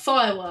like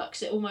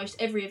fireworks at almost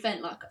every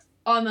event. Like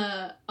I'm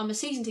a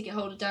season ticket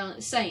holder down at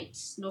the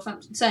Saints,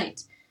 Northampton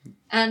Saints,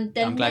 and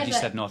I'm glad you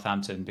said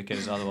Northampton,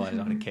 because otherwise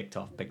I'd have kicked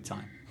off big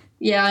time.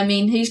 Yeah, I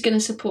mean, who's going to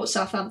support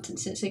Southampton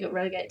since they got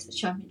relegated to the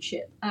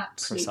Championship?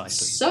 Absolute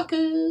Precisely.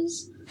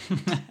 Suckers.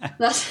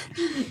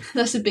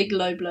 That's a big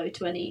low blow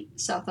to any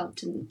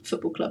Southampton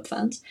Football Club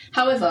fans.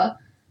 However,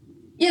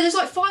 yeah, there's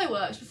like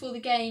fireworks before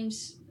the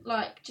games,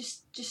 like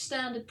just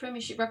standard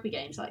Premiership rugby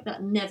games, like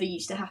that never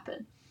used to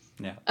happen.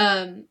 Yeah.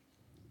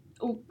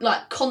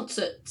 Like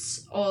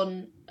concerts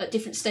at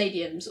different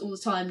stadiums all the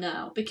time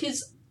now,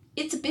 because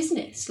it's a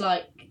business.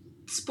 Like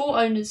sport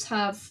owners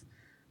have,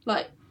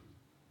 like,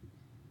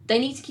 they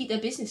need to keep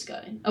their business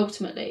going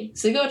ultimately,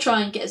 so they've got to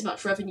try and get as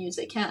much revenue as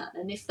they can.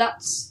 And if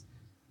that's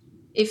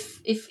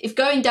if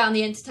going down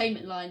the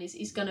entertainment line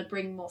is going to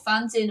bring more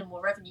fans in and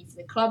more revenue for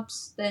the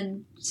clubs,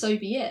 then so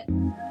be it.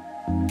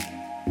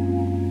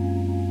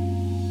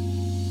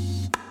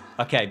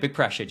 Okay, big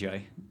pressure,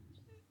 Joe.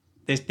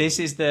 This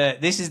is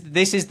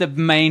the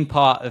main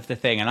part of the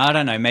thing, and I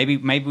don't know. Maybe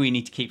we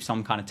need to keep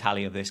some kind of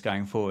tally of this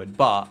going forward.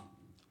 But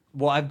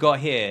what I've got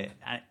here,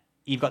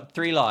 you've got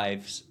 3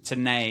 lives to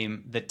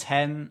name the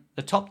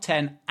top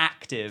 10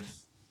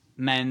 active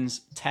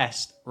men's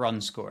Test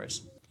run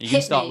scorers. You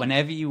can start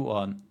whenever you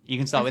want. You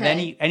can start with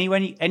any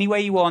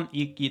way you want.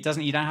 You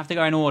don't have to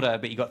go in order,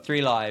 but you got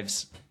 3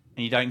 lives,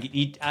 and you don't.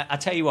 I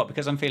tell you what,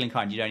 because I'm feeling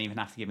kind, you don't even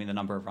have to give me the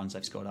number of runs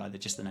they've scored either,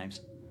 just the names.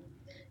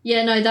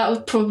 Yeah, no, that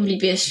would probably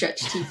be a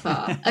stretch too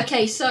far.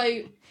 Okay,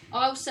 so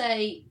I'll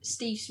say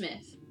Steve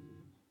Smith.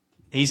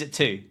 He's at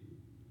 2,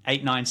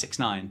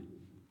 8,969.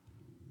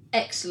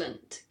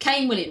 Excellent.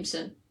 Kane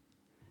Williamson.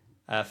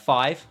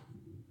 5,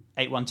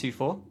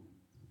 8,124.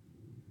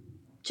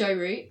 Joe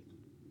Root.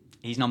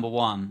 He's number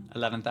 1,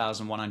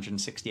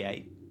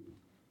 11,168.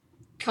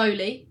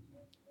 Coley.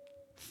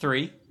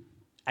 3,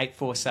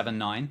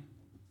 8,479.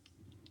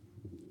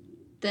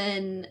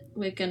 Then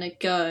we're going to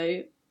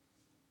go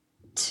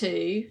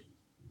to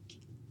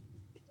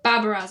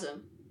Babar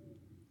Azam.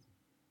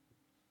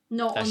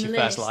 Not That's on the your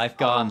list. first life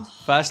gone. Oh,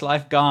 First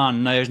life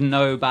gone. There's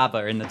no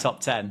Baba in the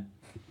top 10.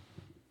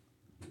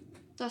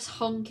 that's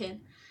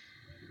honking.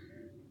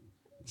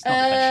 It's not the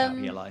best shout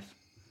of your life.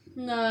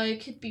 No,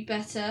 it could be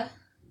better.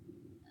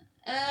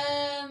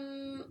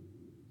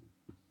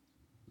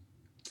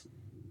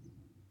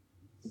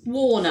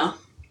 Warner.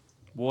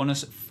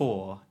 Warner's at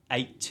 4,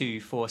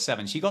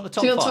 8,247. So you got the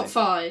top So you 5. got top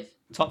 5.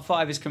 Top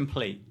 5 is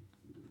complete.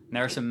 And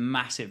there are some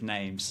massive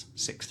names.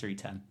 6, 3,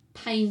 10.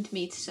 Pained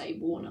me to say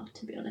Warner,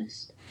 to be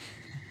honest.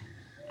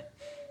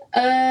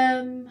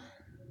 I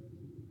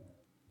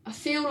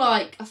feel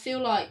like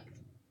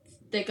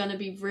they're going to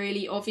be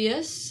really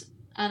obvious,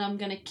 and I'm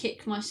going to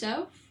kick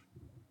myself.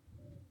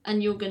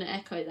 And you're going to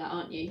echo that,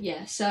 aren't you?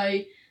 Yeah.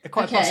 So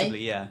Quite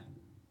possibly, yeah.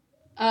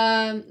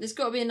 There's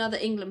got to be another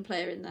England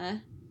player in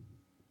there.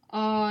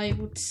 I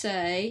would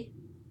say.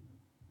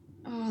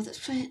 Oh, that's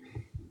playing.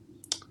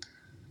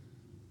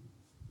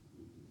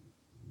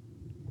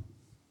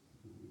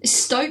 Is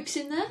Stokes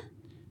in there?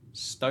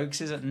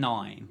 Stokes is at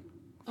 9,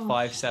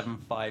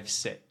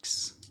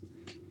 5,756.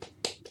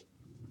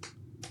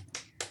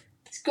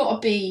 There's got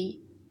to be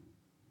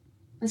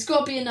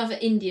another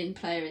Indian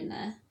player in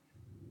there.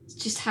 It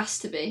just has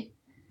to be.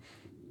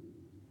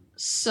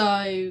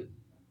 So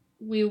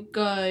we'll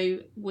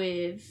go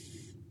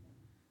with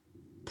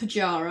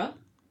Pujara.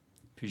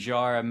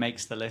 Pujara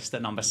makes the list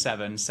at number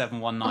 7,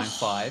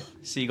 7,195.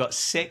 So you got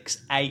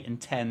 6, 8,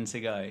 and 10 to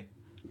go.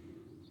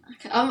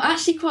 Okay, I'm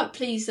actually quite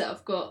pleased that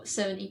I've got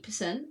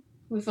 70%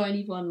 with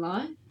only 1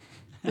 life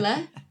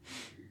left.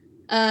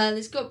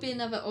 There's got to be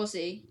another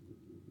Aussie.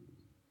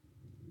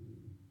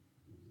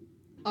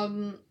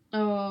 Don't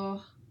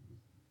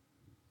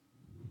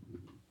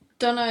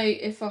know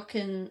if I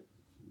can.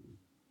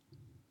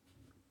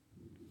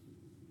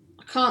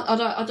 I can't.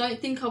 I don't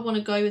think I want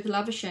to go with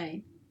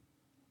Labuschagne.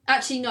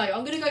 Actually, no.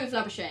 I'm going to go with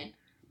Labuschagne.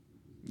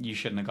 You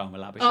shouldn't have gone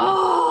with Labuschagne.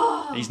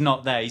 Oh! He's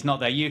not there.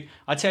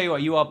 I tell you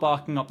what. You are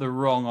barking up the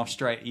wrong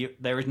Australia.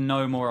 There is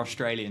no more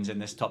Australians in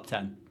this top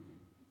 10.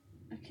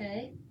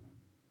 Okay.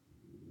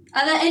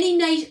 Are there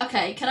any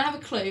Okay, can I have a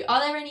clue? Are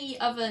there any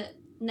other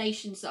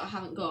nations that I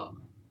haven't got?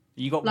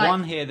 You got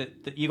one here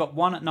that you got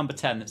one at number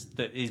 10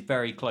 that is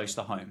very close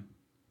to home.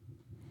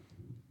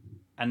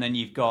 And then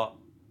you've got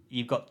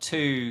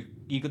 2.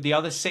 You got the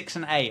other 6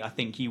 and 8. I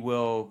think you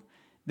will.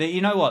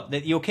 You know what?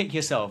 You'll kick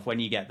yourself when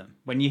you get them.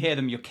 When you hear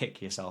them, you'll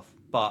kick yourself.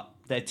 But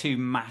they're 2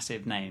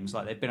 massive names.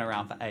 Like, they've been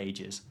around for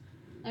ages.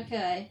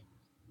 Okay.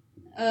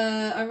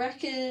 I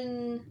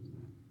reckon.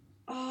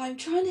 Oh, I'm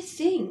trying to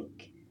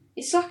think.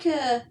 It's like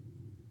a.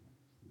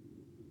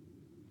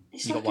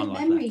 It's like a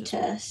memory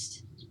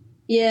test.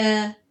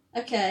 Yeah.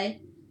 Okay.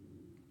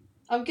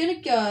 I'm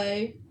gonna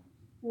go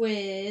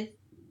with.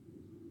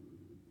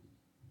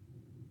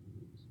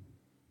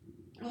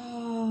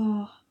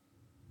 Oh.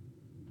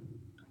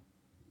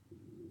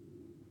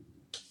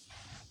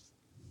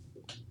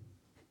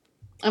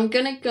 I'm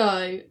going to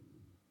go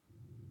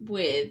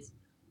with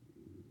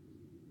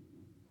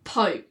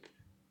Pope.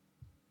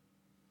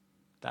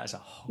 That's a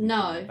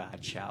horribly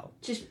bad shout.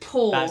 Just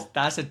poor.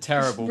 That's a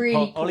terrible.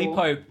 Really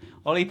poor.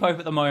 Ollie Pope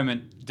at the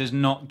moment does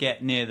not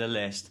get near the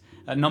list.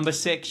 At number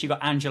 6, you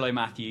got Angelo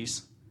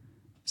Matthews,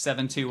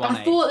 7-2-1-8.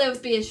 I thought there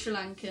would be a Sri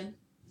Lankan.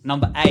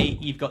 Number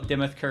 8, you've got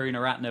Dimuth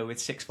Karunaratne with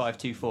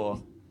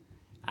 6-5-2-4.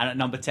 And at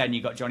number 10,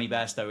 you've got Johnny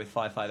Bairstow with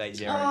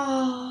 5-5-8-0.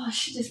 Oh, I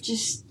should have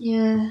just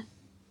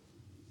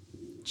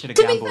Should have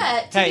to gambled.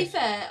 To be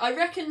fair, I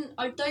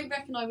don't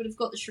reckon I would have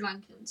got the Sri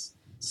Lankans.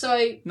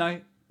 So no,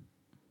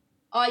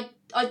 I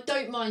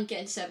don't mind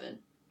getting 7.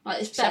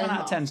 Like, it's better 7 than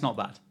out of 10's not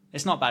bad.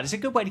 It's not bad. It's a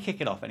good way to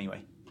kick it off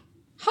anyway.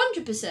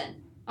 100%.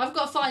 I've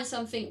got to find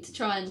something to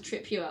try and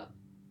trip you up.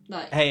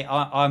 Like, hey,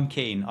 I'm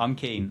keen. I'm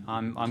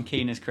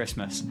keen as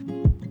Christmas.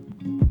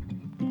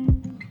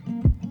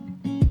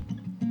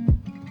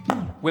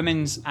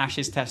 Women's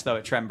Ashes Test though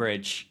at Trent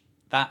Bridge,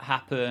 that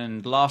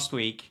happened last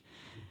week,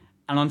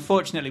 and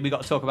unfortunately we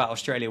got to talk about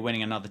Australia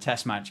winning another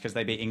Test match because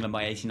they beat England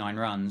by 89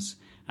 runs.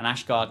 And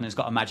Ash Gardner's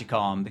got a magic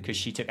arm because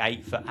she took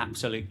 8 for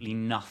absolutely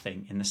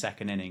nothing in the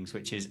second innings,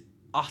 which is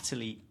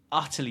utterly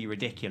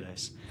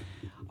ridiculous.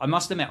 I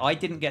must admit, I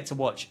didn't get to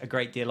watch a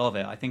great deal of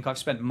it. I think I've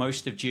spent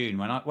most of June,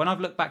 when I've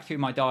looked back through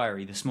my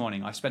diary this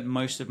morning, I've spent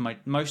most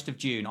of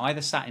June either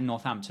sat in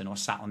Northampton or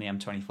sat on the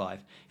M25.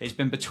 It's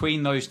been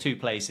between those two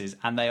places,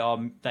 and they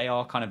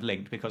are kind of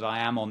linked because I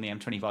am on the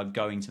M25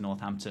 going to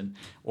Northampton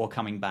or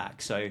coming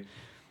back. So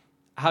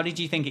how did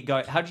you think it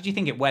go? How did you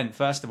think it went,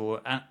 first of all?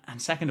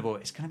 And second of all,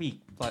 it's going to be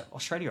like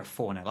Australia are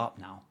 4-0 up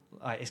now.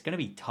 It's going to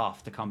be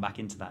tough to come back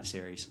into that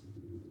series.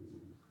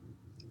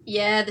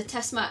 Yeah, the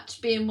Test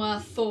match being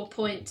worth 4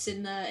 points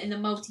in the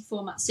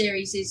multi-format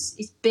series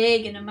is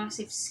big and a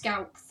massive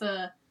scalp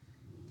for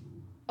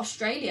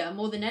Australia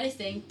more than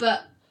anything.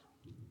 But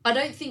I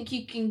don't think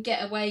you can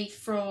get away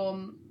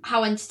from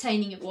how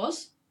entertaining it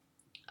was,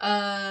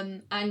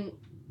 and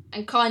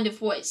kind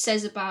of what it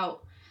says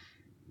about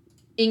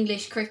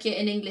English cricket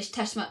and English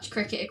Test match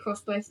cricket across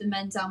both the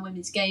men's and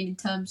women's game in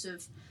terms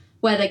of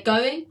where they're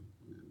going.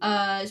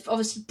 It's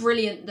obviously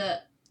brilliant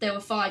that there were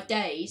 5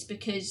 days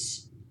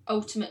because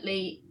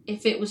ultimately,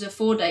 if it was a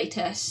 4-day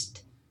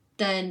test,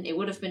 then it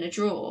would have been a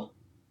draw.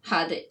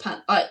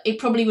 It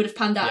probably would have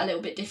panned out a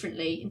little bit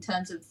differently in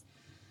terms of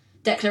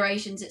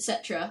declarations,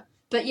 etc.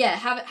 But yeah,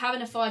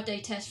 having a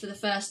 5-day test for the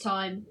first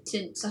time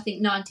since I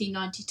think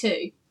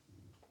 1992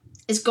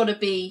 has got to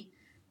be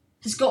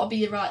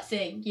the right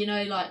thing. You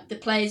know, like the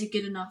players are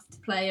good enough to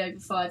play over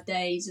 5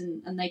 days,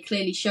 and they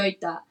clearly showed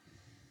that.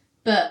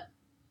 But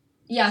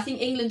yeah, I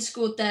think England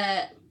scored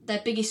their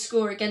biggest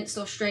score against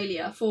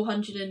Australia,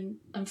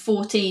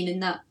 414 in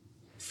that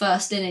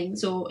first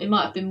innings, or it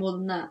might have been more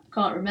than that. I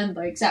can't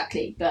remember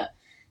exactly. But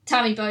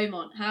Tammy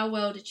Beaumont, how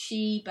well did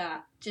she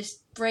bat?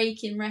 Just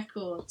breaking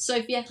records.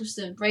 Sophie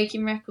Ecclestone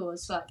breaking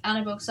records, like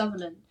Annabelle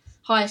Sutherland,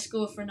 highest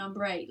score for a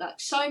number 8. Like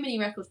so many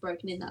records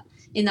broken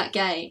in that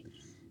game.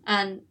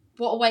 And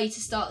what a way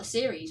to start the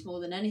series more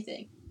than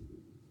anything.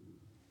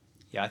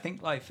 Yeah, I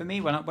think like for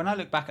me, when I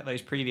look back at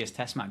those previous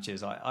Test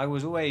matches, I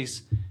was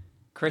always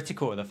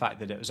critical of the fact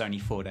that it was only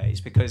 4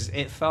 days because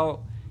it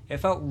felt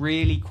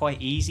really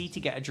quite easy to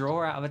get a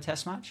draw out of a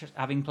Test match,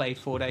 having played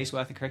 4 days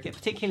worth of cricket,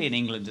 particularly in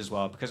England as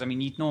well, because I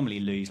mean you'd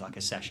normally lose like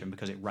a session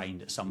because it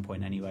rained at some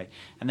point anyway,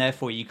 and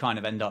therefore you kind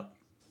of end up,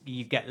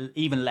 you get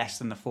even less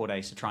than the 4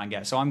 days to try and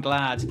get. So I'm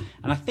glad,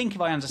 and I think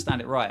if I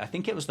understand it right, I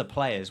think it was the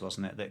players,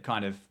 wasn't it, that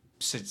kind of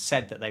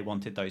said that they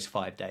wanted those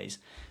 5 days,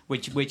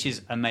 which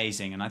is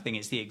amazing, and I think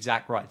it's the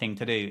exact right thing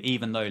to do,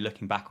 even though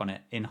looking back on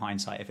it in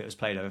hindsight, if it was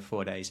played over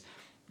 4 days,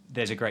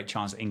 there's a great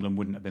chance that England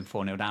wouldn't have been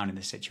 4-0 down in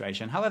this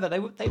situation. However,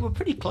 they were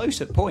pretty close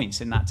at points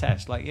in that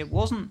test. Like it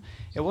wasn't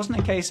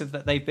a case of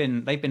that they've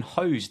been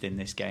hosed in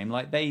this game.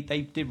 Like they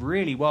did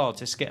really well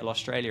to skittle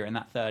Australia in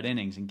that third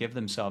innings and give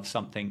themselves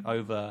something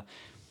over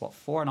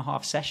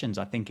 4.5 sessions,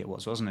 I think it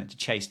was, wasn't it, to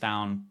chase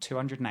down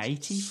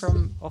 280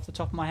 from off the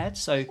top of my head.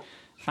 So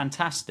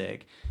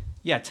fantastic.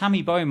 Yeah,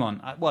 Tammy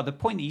Beaumont. Well, the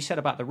point that you said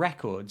about the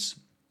records,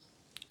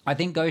 I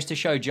think goes to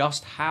show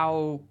just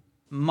how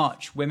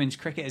much women's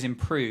cricket has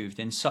improved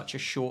in such a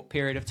short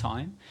period of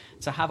time.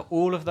 To have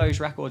all of those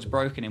records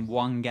broken in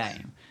one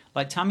game.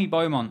 Like Tammy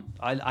Beaumont,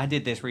 I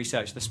did this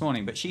research this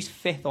morning, but she's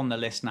 5th on the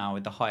list now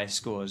with the highest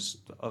scores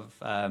of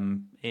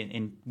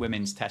in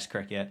women's Test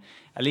cricket.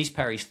 Elise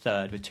Perry's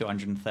 3rd with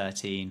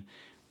 213,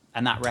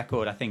 and that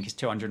record I think is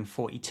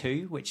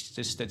 242, which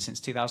has stood since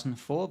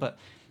 2004. But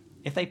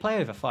if they play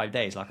over 5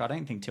 days, like I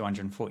don't think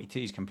 242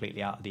 is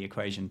completely out of the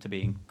equation to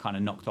being kind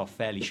of knocked off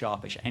fairly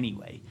sharpish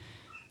anyway.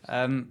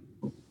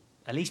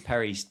 Elise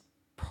Perry's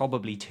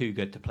probably too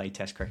good to play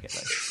Test cricket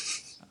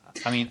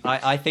though. I mean,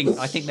 I think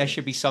there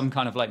should be some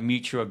kind of like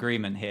mutual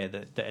agreement here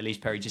that Elise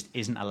Perry just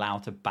isn't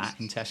allowed to bat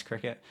in Test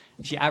cricket.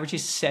 She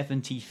averages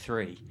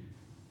 73.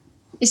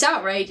 It's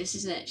outrageous,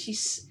 isn't it?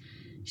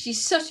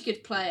 She's such a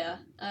good player.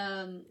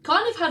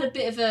 Kind of had a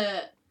bit of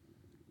a,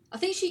 I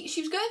think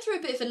she was going through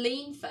a bit of a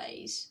lean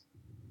phase.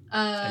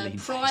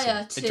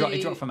 Prior to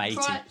it dropped from 80.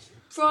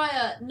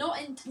 prior,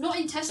 not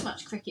in Test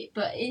match cricket,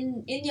 but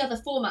in the other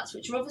formats,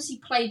 which are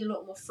obviously played a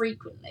lot more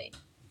frequently,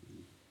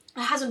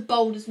 it hasn't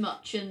bowled as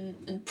much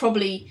and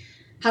probably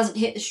hasn't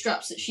hit the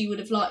straps that she would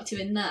have liked to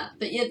in that.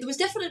 But yeah, there was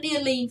definitely a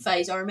lean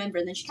phase, I remember,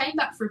 and then she came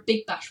back for a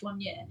big bash one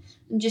year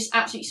and just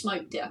absolutely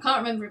smoked it. I can't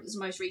remember if it was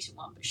the most recent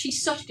one, but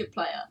she's such a good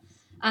player.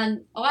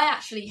 And I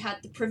actually had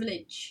the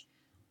privilege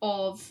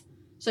of...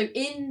 So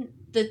in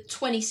the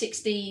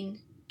 2016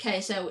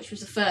 KSL, which was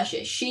the first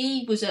year,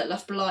 she was at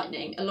Loughborough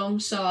Lightning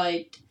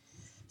alongside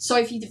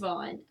Sophie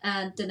Devine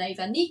and Danae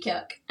van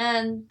Niekerk.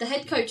 And the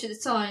head coach at the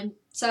time,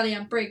 Sally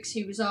Ann Briggs,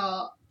 who was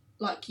our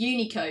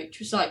uni coach,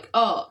 was like,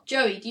 "Oh,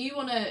 Joey, do you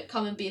want to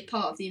come and be a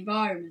part of the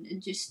environment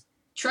and just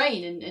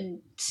train and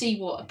see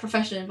what a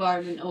professional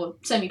environment or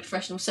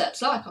semi-professional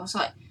setup's like?" I was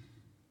like,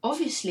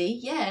 "Obviously,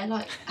 yeah,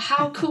 like,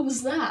 how cool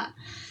was that?"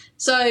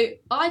 So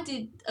I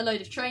did a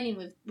load of training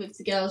with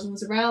the girls and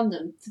was around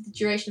them for the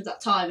duration of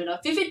that time. And I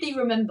vividly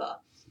remember,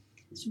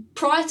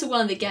 prior to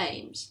one of the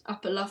games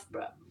up at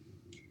Loughborough,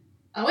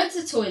 I went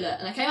to the toilet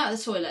and I came out of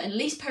the toilet and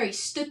Elise Perry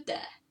stood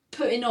there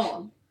putting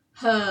on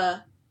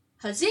her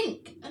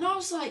zinc. And I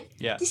was like,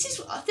 I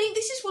think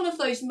this is one of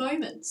those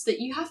moments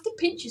that you have to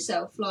pinch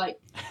yourself. Like,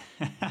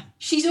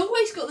 she's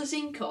always got the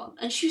zinc on.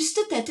 And she was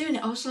stood there doing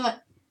it. I was like,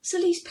 is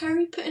Elise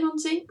Perry putting on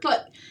zinc?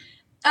 Like...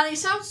 And it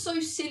sounds so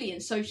silly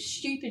and so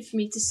stupid for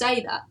me to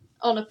say that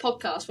on a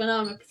podcast when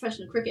I'm a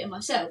professional cricketer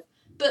myself.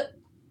 But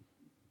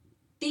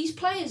these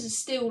players are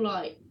still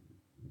like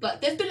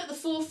they've been at the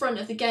forefront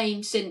of the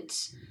game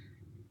since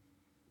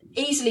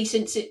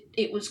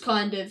it was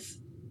kind of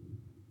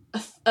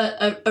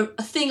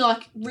a thing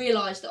I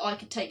realised that I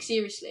could take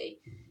seriously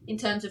in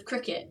terms of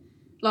cricket.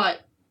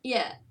 Like,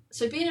 yeah.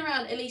 So being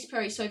around Elise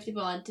Perry, Sophie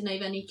Devine, Danae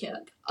van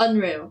Niekerk,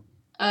 unreal.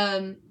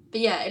 But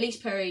yeah, Elise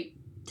Perry,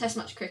 Test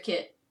match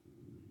cricket.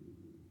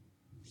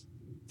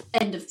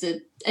 End of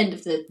the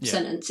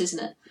sentence, isn't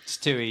it? It's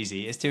too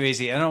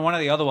easy. And one of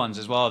the other ones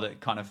as well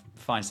that kind of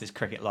finds this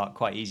cricket lark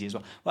quite easy as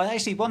well. Well,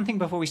 actually, one thing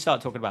before we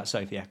start talking about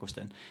Sophie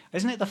Eccleston,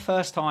 isn't it the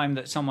first time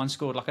that someone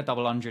scored like a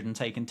double hundred and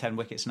taken 10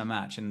 wickets in a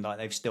match and like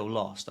they've still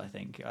lost? I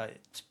think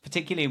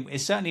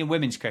it's certainly in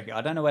women's cricket.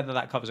 I don't know whether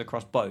that covers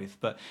across both,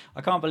 but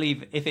I can't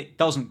believe if it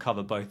doesn't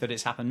cover both that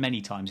it's happened many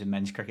times in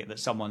men's cricket that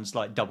someone's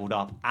like doubled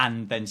up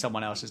and then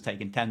someone else has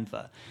taken 10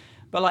 for.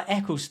 But like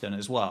Eccleston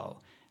as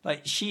well.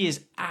 Like, she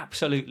is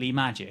absolutely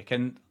magic,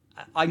 and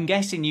I'm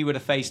guessing you would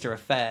have faced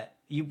her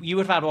you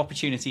would have had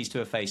opportunities to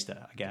have faced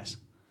her, I guess.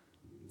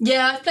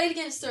 Yeah, I've played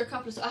against her a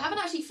couple of times. I haven't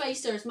actually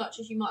faced her as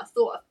much as you might have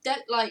thought.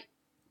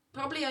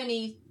 Probably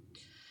only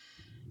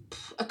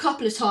a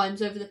couple of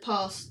times over the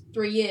past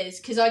 3 years,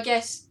 because I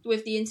guess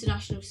with the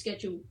international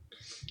schedule,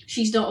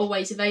 she's not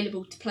always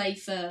available to play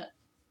for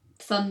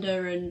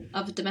Thunder and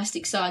other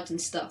domestic sides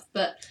and stuff.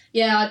 But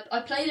yeah,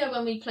 I played her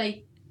when we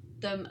played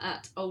them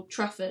at Old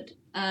Trafford,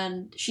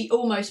 and she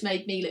almost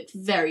made me look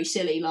very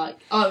silly. Like,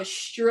 I was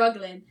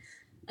struggling,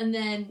 and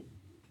then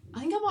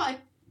I think I might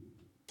have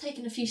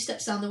taken a few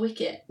steps down the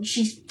wicket and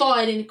she's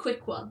fired in a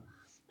quick one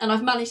and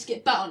I've managed to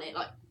get bat on it,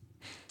 like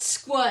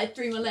squirted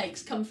through my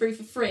legs, come through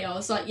for free. I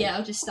was like, yeah,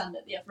 I'll just stand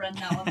at the other end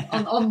now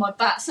on my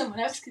bat, someone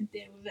else can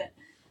deal with it.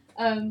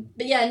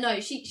 But yeah, no,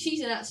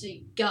 she's an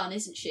absolute gun,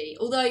 isn't she?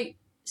 Although,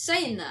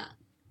 saying that,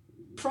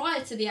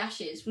 prior to the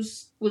Ashes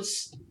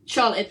was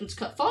Charlotte Edwards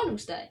Cup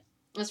Finals Day,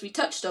 as we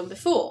touched on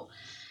before.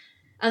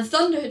 And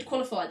Thunder had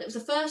qualified. It was the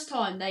first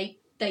time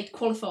they'd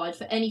qualified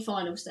for any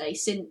Finals Day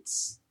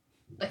since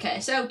the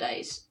KSL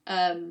days.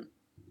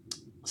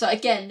 So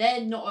again,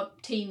 they're not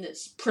a team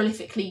that's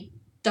prolifically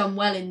done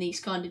well in these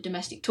kind of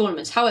domestic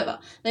tournaments. However,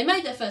 they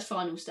made their first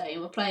Finals Day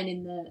and were playing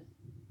in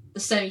the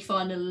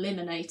semi-final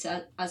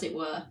eliminator, as it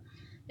were,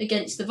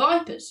 against the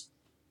Vipers.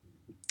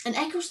 And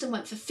Eccleston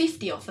went for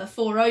 50 off her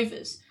 4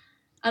 overs.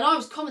 And I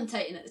was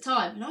commentating at the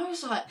time, and I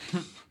was like,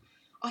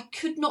 I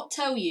could not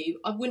tell you,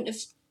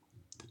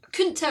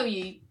 couldn't tell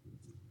you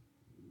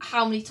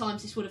how many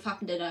times this would have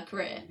happened in her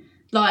career.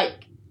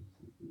 Like,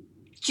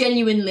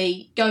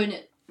 genuinely going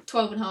at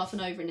 12 and a half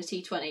and over in a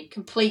T20,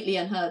 completely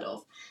unheard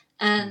of.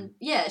 And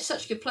yeah,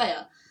 such a good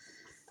player.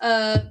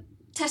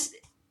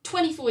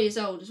 24 years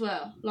old as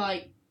well.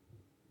 Like,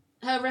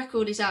 her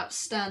record is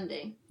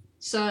outstanding.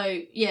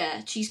 So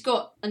yeah, she's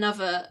got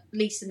at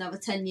least another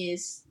 10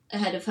 years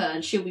ahead of her,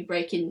 and she'll be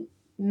breaking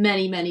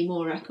many, many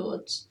more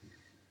records.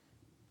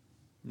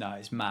 No,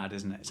 it's mad,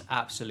 isn't it? It's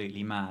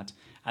absolutely mad.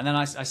 And then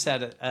I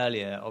said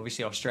earlier,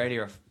 obviously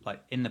Australia are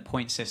like in the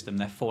point system,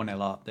 they're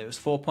 4-0 up. There was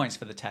 4 points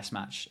for the test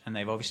match, and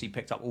they've obviously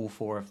picked up all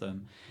 4 of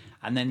them.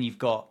 And then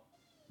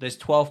there's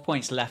 12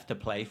 points left to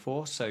play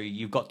for, so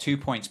you've got 2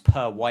 points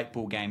per white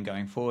ball game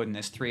going forward, and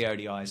there's 3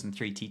 ODIs and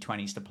 3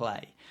 T20s to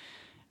play.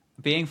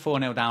 Being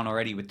 4-0 down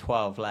already with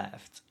 12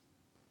 left,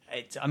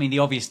 the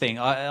obvious thing,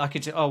 I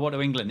could say, what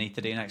do England need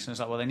to do next? And it's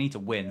like, well, they need to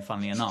win,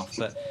 funnily enough.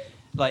 But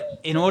like,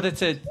 in order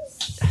to...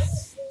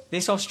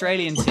 This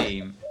Australian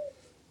team,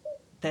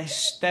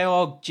 they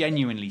are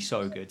genuinely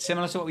so good.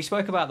 Similar to what we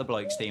spoke about the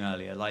blokes team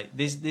earlier. Like,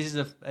 this is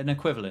an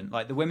equivalent.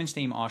 Like, the women's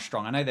team are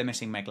strong. I know they're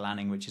missing Meg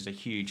Lanning, which is a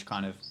huge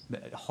kind of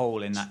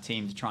hole in that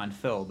team to try and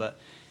fill. But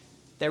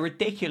They're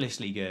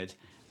ridiculously good.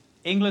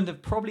 England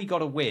have probably got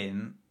to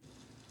win,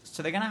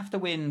 so they're going to have to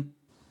win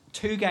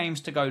 2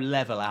 games to go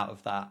level out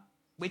of that,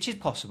 which is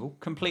possible,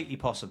 completely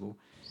possible.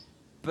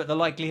 But the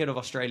likelihood of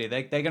Australia,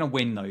 they're going to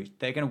win those.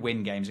 They're going to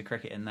win games of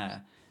cricket in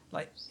there.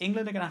 Like,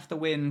 England are going to have to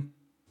win.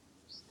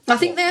 I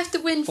think they have to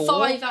win 4?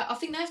 5. I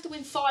think they have to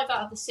win 5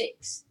 out of the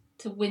 6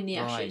 to win the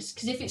Ashes.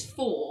 Because if it's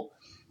 4,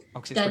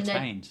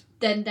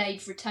 then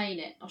they'd retain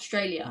it,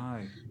 Australia.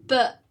 Oh.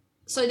 But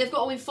so they've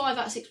got to win 5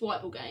 out of 6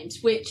 white ball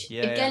games, which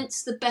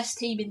against the best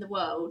team in the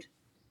world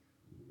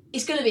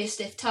is going to be a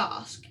stiff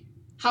task.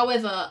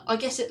 However, I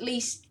guess at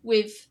least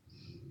with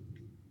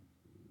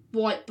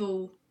white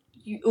ball,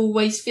 you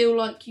always feel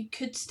like you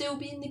could still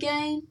be in the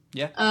game.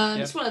 Yeah.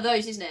 It's one of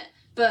those, isn't it?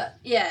 But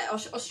yeah,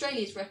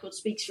 Australia's record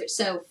speaks for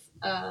itself.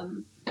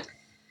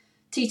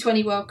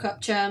 T20 World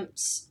Cup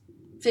champs,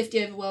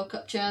 50 over World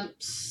Cup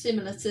champs,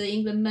 similar to the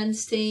England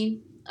men's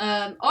team.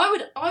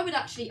 I would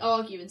actually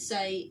argue and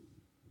say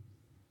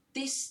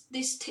this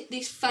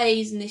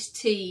phase and this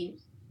team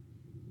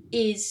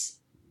is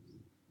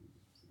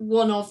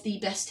one of the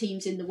best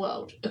teams in the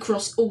world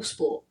across all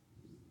sport.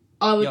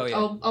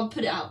 I'll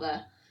put it out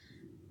there.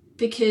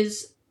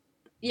 Because,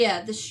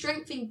 the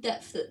strength and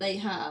depth that they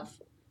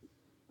have,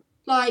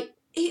 like,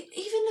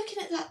 even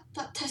looking at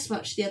that test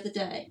match the other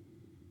day,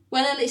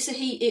 when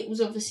it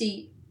was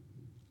obviously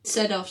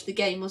said after the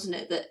game, wasn't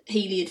it, that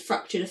Healy had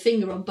fractured a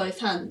finger on both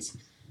hands.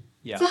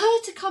 Yeah. For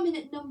her to come in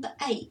at number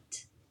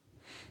 8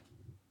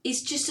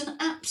 is just an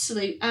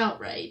absolute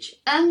outrage.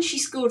 And she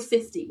scored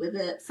 50 with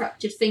a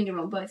fractured finger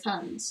on both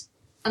hands.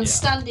 And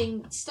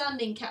standing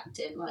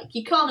captain, like,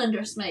 you can't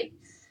underestimate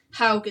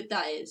how good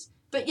that is.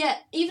 But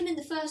yet, even in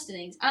the first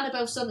innings,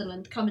 Annabelle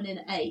Sutherland coming in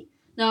at 8.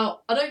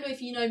 Now, I don't know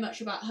if you know much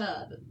about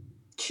her, but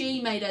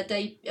she made her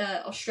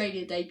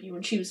Australia debut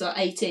when she was like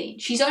 18.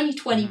 She's only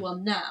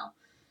 21 now.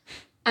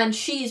 And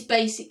she is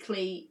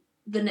basically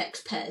the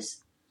next Pez,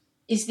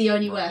 is the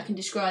only way I can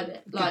describe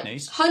it. Good like,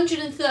 news.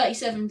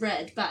 137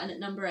 red batting at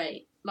number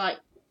 8. Like,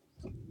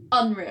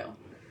 unreal.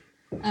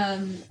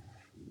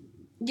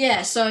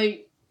 So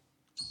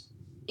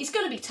it's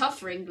going to be tough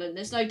for England,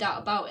 there's no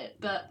doubt about it,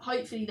 but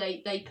hopefully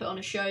they put on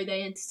a show,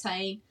 they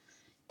entertain,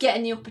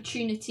 getting the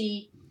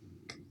opportunity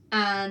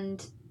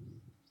and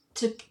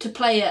to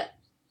play at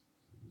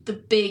the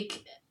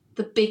big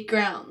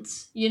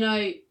grounds. You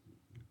know,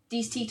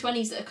 these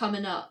T20s that are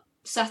coming up,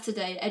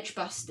 Saturday at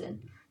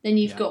Edgbaston, then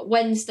you've got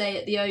Wednesday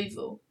at the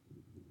Oval,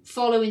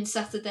 following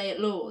Saturday at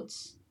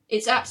Lord's.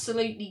 It's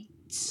absolutely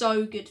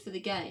so good for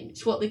the game.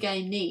 It's what the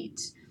game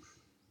needs.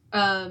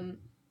 And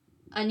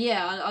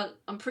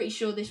I'm pretty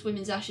sure this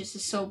Women's Ashes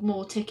has sold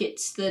more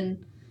tickets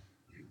than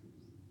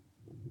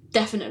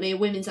definitely a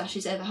Women's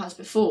Ashes ever has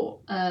before.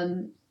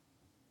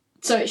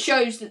 So it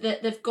shows that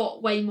they've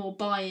got way more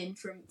buy-in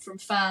from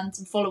fans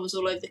and followers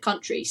all over the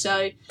country.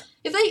 So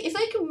if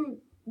they can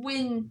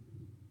win,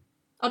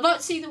 I'd like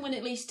to see them win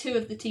at least 2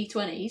 of the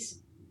T20s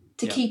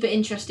to keep it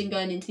interesting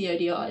going into the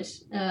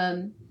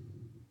ODIs.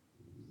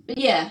 But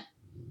yeah,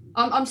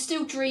 I'm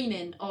still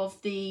dreaming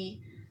of the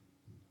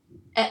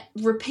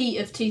repeat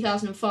of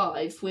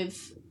 2005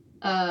 with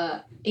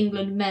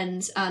England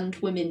men's and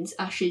women's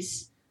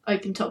Ashes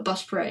open top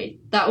bus parade.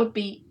 That would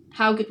be,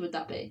 how good would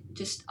that be?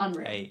 Just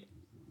unreal. Hey,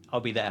 I'll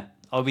be there.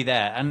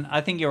 And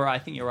I think you're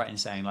right in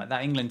saying, like,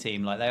 that England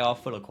team, like, they are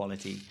full of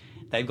quality.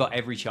 They've got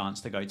every chance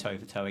to go toe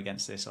for toe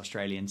against this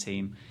Australian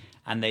team,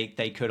 and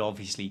they could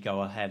obviously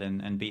go ahead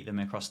and beat them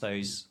across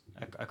those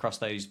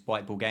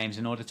white ball games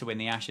in order to win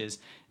the Ashes.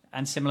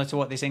 And similar to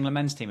what this England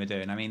men's team are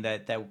doing, I mean,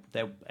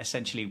 they're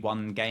essentially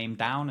one game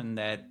down and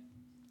they're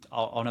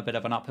on a bit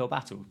of an uphill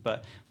battle.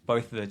 But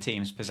both of the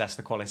teams possess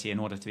the quality in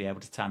order to be able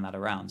to turn that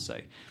around. So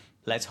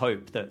let's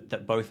hope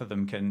that both of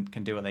them can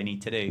do what they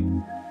need to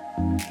do.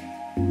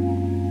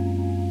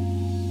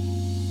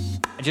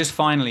 Just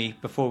finally,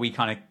 before we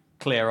kind of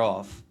clear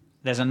off,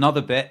 there's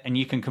another bit, and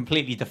you can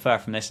completely defer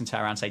from this and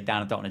turn around and say,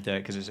 Dan, I don't want to do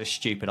it because it's a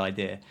stupid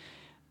idea.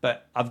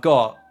 But I've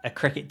got a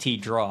cricket tea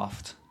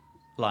draft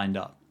lined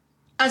up.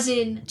 As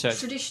in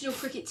traditional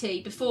cricket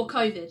tea before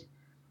COVID?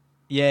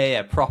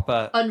 Yeah,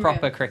 proper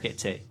cricket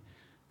tea.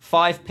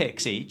 5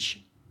 picks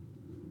each.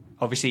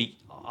 Obviously,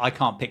 I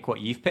can't pick what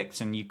you've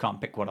picked, and you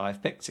can't pick what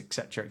I've picked,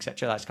 etc.,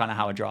 etc. That's kind of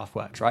how a draft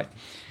works, right?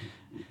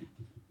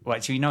 Well,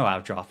 so you know how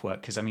a draft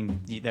works, because, I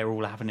mean, they're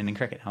all happening in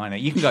cricket now, aren't they?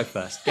 You can go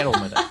first. Get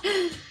on with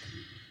it.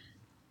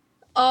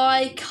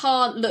 I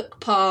can't look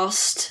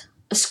past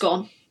a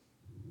scone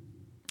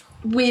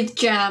with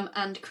jam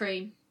and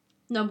cream.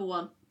 Number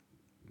 1.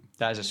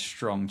 That is a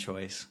strong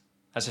choice.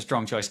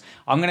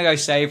 I'm going to go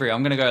savoury.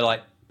 I'm going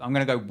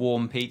to go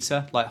warm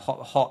pizza, like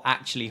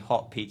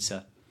hot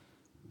pizza.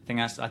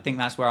 I think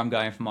that's where I'm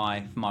going for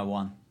my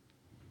 1.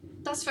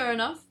 That's fair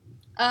enough.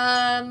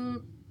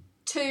 2,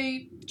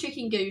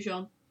 chicken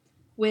goujon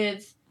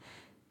with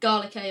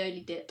garlic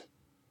aioli dip.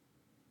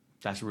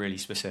 That's really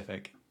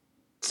specific.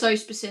 So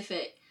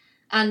specific.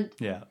 And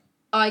yeah,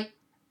 I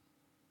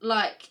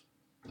like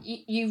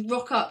you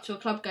rock up to a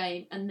club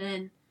game and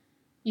then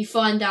you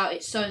find out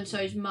it's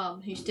so-and-so's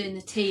mum who's doing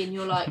the tea and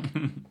you're like,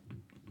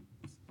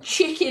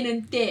 chicken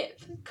and dip.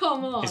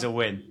 Come on. It's a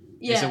win.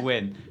 Yeah. It's a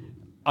win.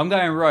 I'm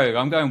going rogue.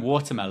 I'm going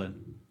watermelon.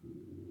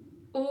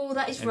 Oh,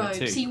 that is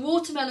rogue. See,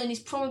 watermelon is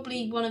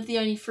probably one of the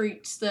only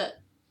fruits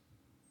that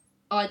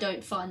I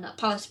don't find that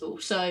palatable.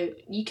 So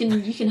you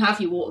can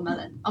have your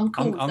watermelon. I'm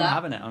cool with that. I'm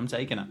having it. I'm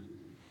taking it.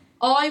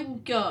 I will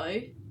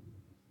go.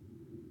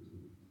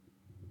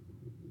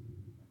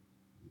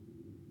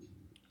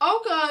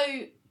 I'll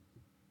go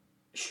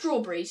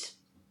strawberries.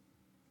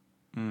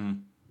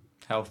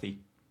 Healthy.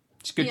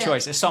 It's a good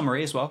choice. It's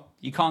summery as well.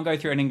 You can't go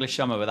through an English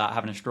summer without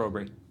having a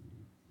strawberry.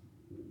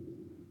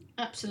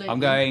 Absolutely. I'm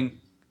going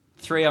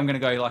 3. I'm going to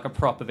go like a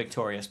proper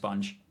Victoria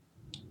sponge.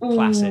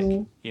 Classic.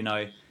 Ooh. You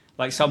know,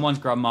 like someone's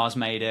grandma's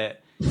made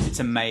it. It's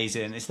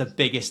amazing. It's the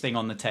biggest thing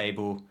on the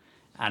table.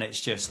 And it's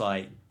just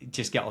like,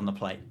 just get on the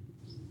plate.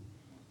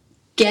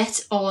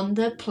 Get on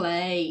the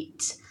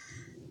plate.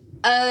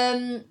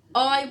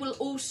 I will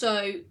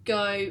also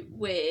go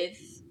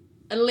with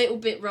a little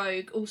bit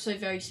rogue, also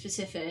very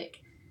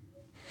specific.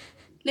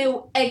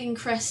 Little egg and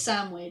cress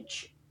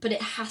sandwich, but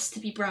it has to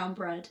be brown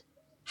bread.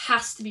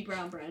 Has to be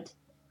brown bread.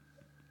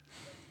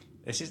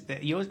 This is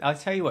yours. I'll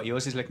tell you what,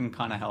 yours is looking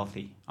kind of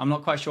healthy. I'm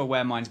not quite sure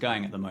where mine's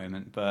going at the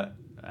moment, but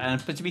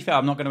to be fair,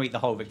 I'm not going to eat the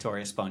whole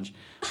Victoria sponge.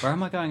 Where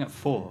am I going at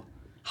 4?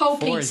 Whole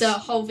pizza,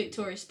 whole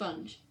Victoria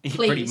sponge.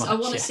 Please, much, I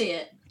want to see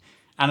it.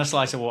 And a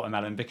slice of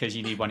watermelon because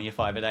you need one of your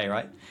 5 a day,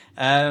 right?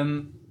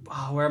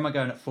 Where am I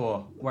going at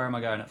 4?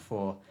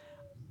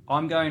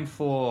 I'm going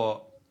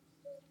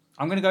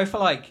to go for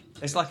like,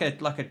 it's like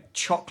a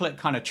chocolate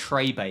kind of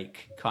tray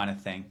bake kind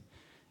of thing.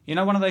 You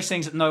know, one of those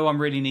things that no one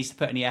really needs to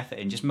put any effort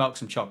in. Just milk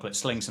some chocolate,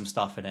 sling some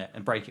stuff in it,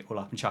 and break it all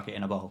up and chuck it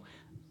in a bowl.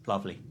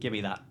 Lovely. Give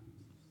me that.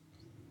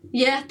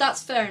 Yeah,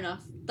 that's fair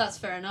enough.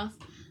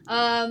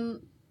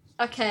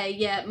 Okay,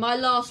 yeah, my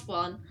last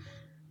one,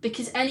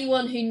 because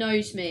anyone who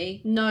knows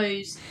me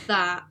knows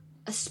that,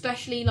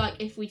 especially like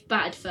if we've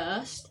batted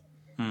first,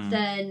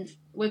 then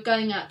we're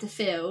going out to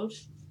field.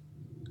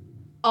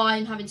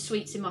 I'm having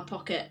sweets in my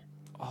pocket.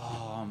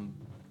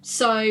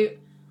 So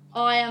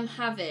I'm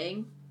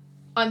having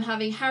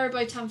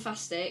Haribo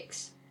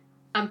Tanfastics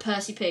and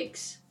Percy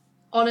Pigs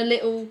on a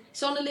little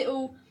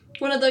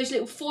one of those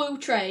little foil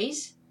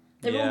trays.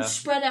 They're all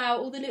spread out,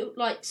 all the little,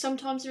 like,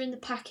 sometimes they're in the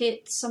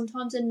packets,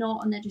 sometimes they're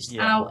not, and they're just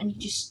out, and you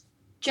just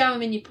jam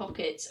them in your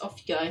pockets, off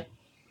you go.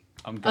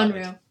 I'm gutted.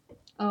 Unreal.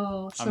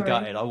 Oh, sorry. I'm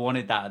gutted. I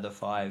wanted that at the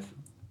 5.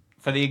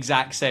 For the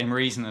exact same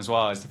reason as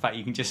well, as the fact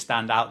you can just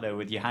stand out there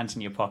with your hands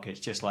in your pockets,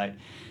 just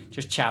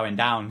chowing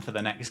down for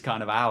the next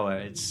kind of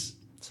hour.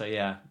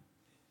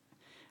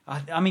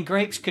 I mean,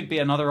 grapes could be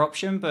another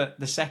option, but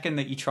the second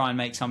that you try and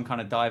make some kind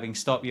of diving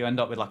stop, you end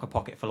up with like a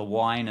pocket full of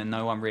wine, and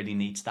no one really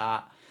needs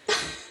that.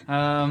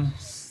 I'd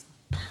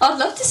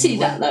love to see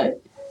that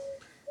though.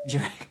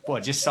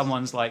 What? Just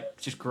someone's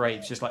like just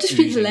grapes, just just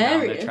oozing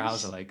down their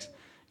trouser legs.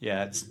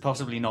 Yeah, it's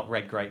possibly not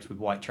red grapes with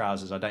white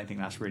trousers. I don't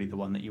think that's really the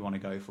one that you want to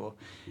go for.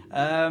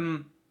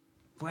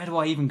 Where do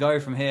I even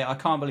go from here? I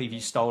can't believe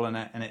you've stolen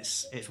it, and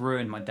it's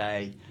ruined my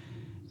day.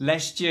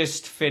 Let's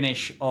just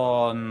finish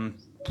on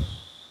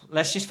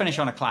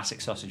a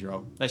classic sausage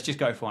roll. Let's just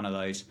go for one of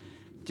those.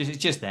 It's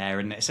just there,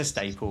 and it's a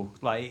staple.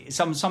 Like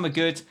some are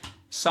good.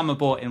 Some are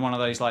bought in one of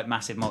those like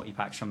massive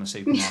multi-packs from the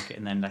supermarket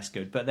and then less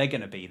good, but they're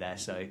going to be there.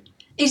 So,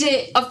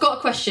 I've got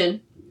a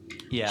question.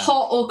 Yeah.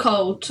 Hot or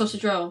cold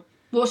sausage roll?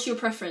 What's your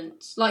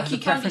preference? Like, you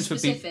can be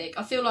specific.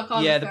 I feel like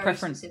I'm very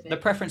specific. The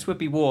preference would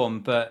be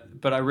warm, but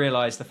I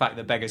realise the fact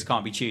that beggars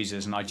can't be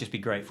choosers, and I'd just be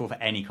grateful for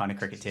any kind of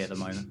cricket tea at the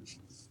moment.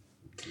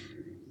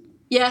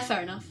 Yeah,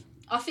 fair enough.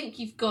 I think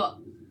you've got...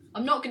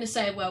 I'm not going to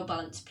say a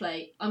well-balanced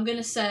plate. I'm going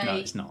to say... No,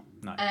 it's not.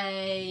 No.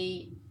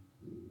 An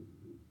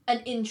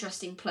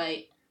interesting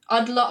plate.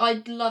 I'd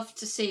love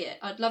to see it.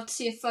 I'd love to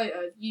see a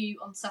photo of you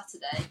on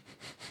Saturday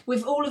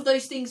with all of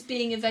those things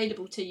being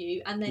available to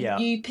you, and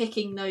then you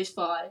picking those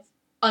 5.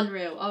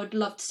 Unreal. I would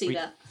love to see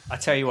that. I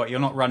tell you what,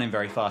 you're not running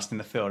very fast in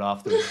the field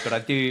afterwards, but I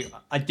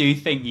do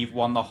think you've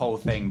won the whole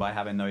thing by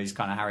having those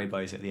kind of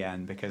Haribos at the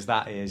end, because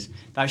that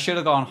should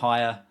have gone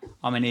higher.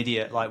 I'm an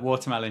idiot. Like,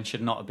 watermelon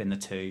should not have been the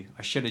 2.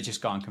 I should have just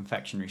gone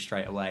confectionery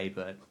straight away,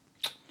 but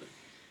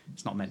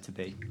it's not meant to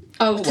be.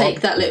 I'll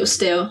take that little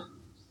steal.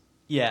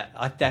 Yeah,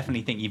 I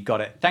definitely think you've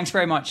got it. Thanks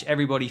very much,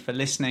 everybody, for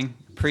listening.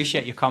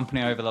 Appreciate your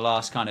company over the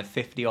last kind of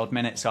 50-odd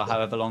minutes or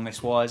however long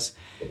this was.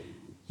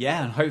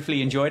 Yeah, and hopefully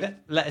you enjoyed it.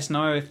 Let us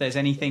know if there's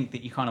anything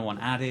that you kind of want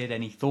added,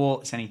 any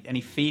thoughts,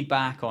 any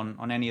feedback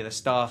on any of the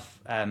stuff.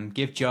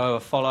 Give Jo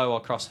a follow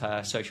across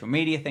her social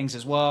media things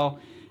as well.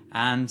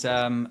 And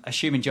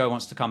assuming Jo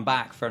wants to come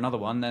back for another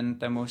one,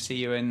 then we'll see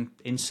you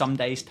in some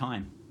days'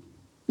 time.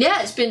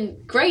 Yeah, it's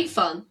been great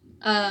fun.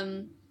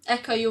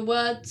 Echo your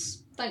words.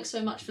 Thanks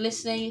so much for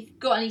listening. If you've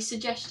got any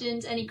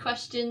suggestions, any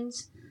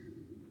questions,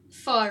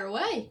 fire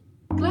away.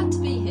 Glad to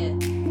be here.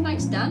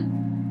 Thanks, Dan.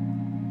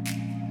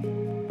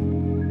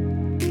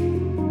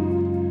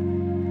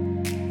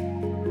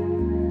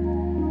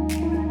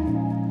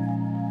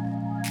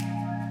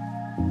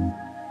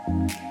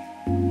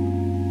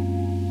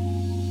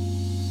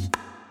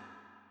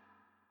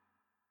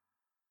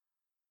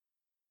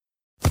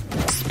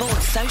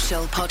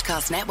 Social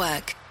Podcast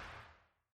Network.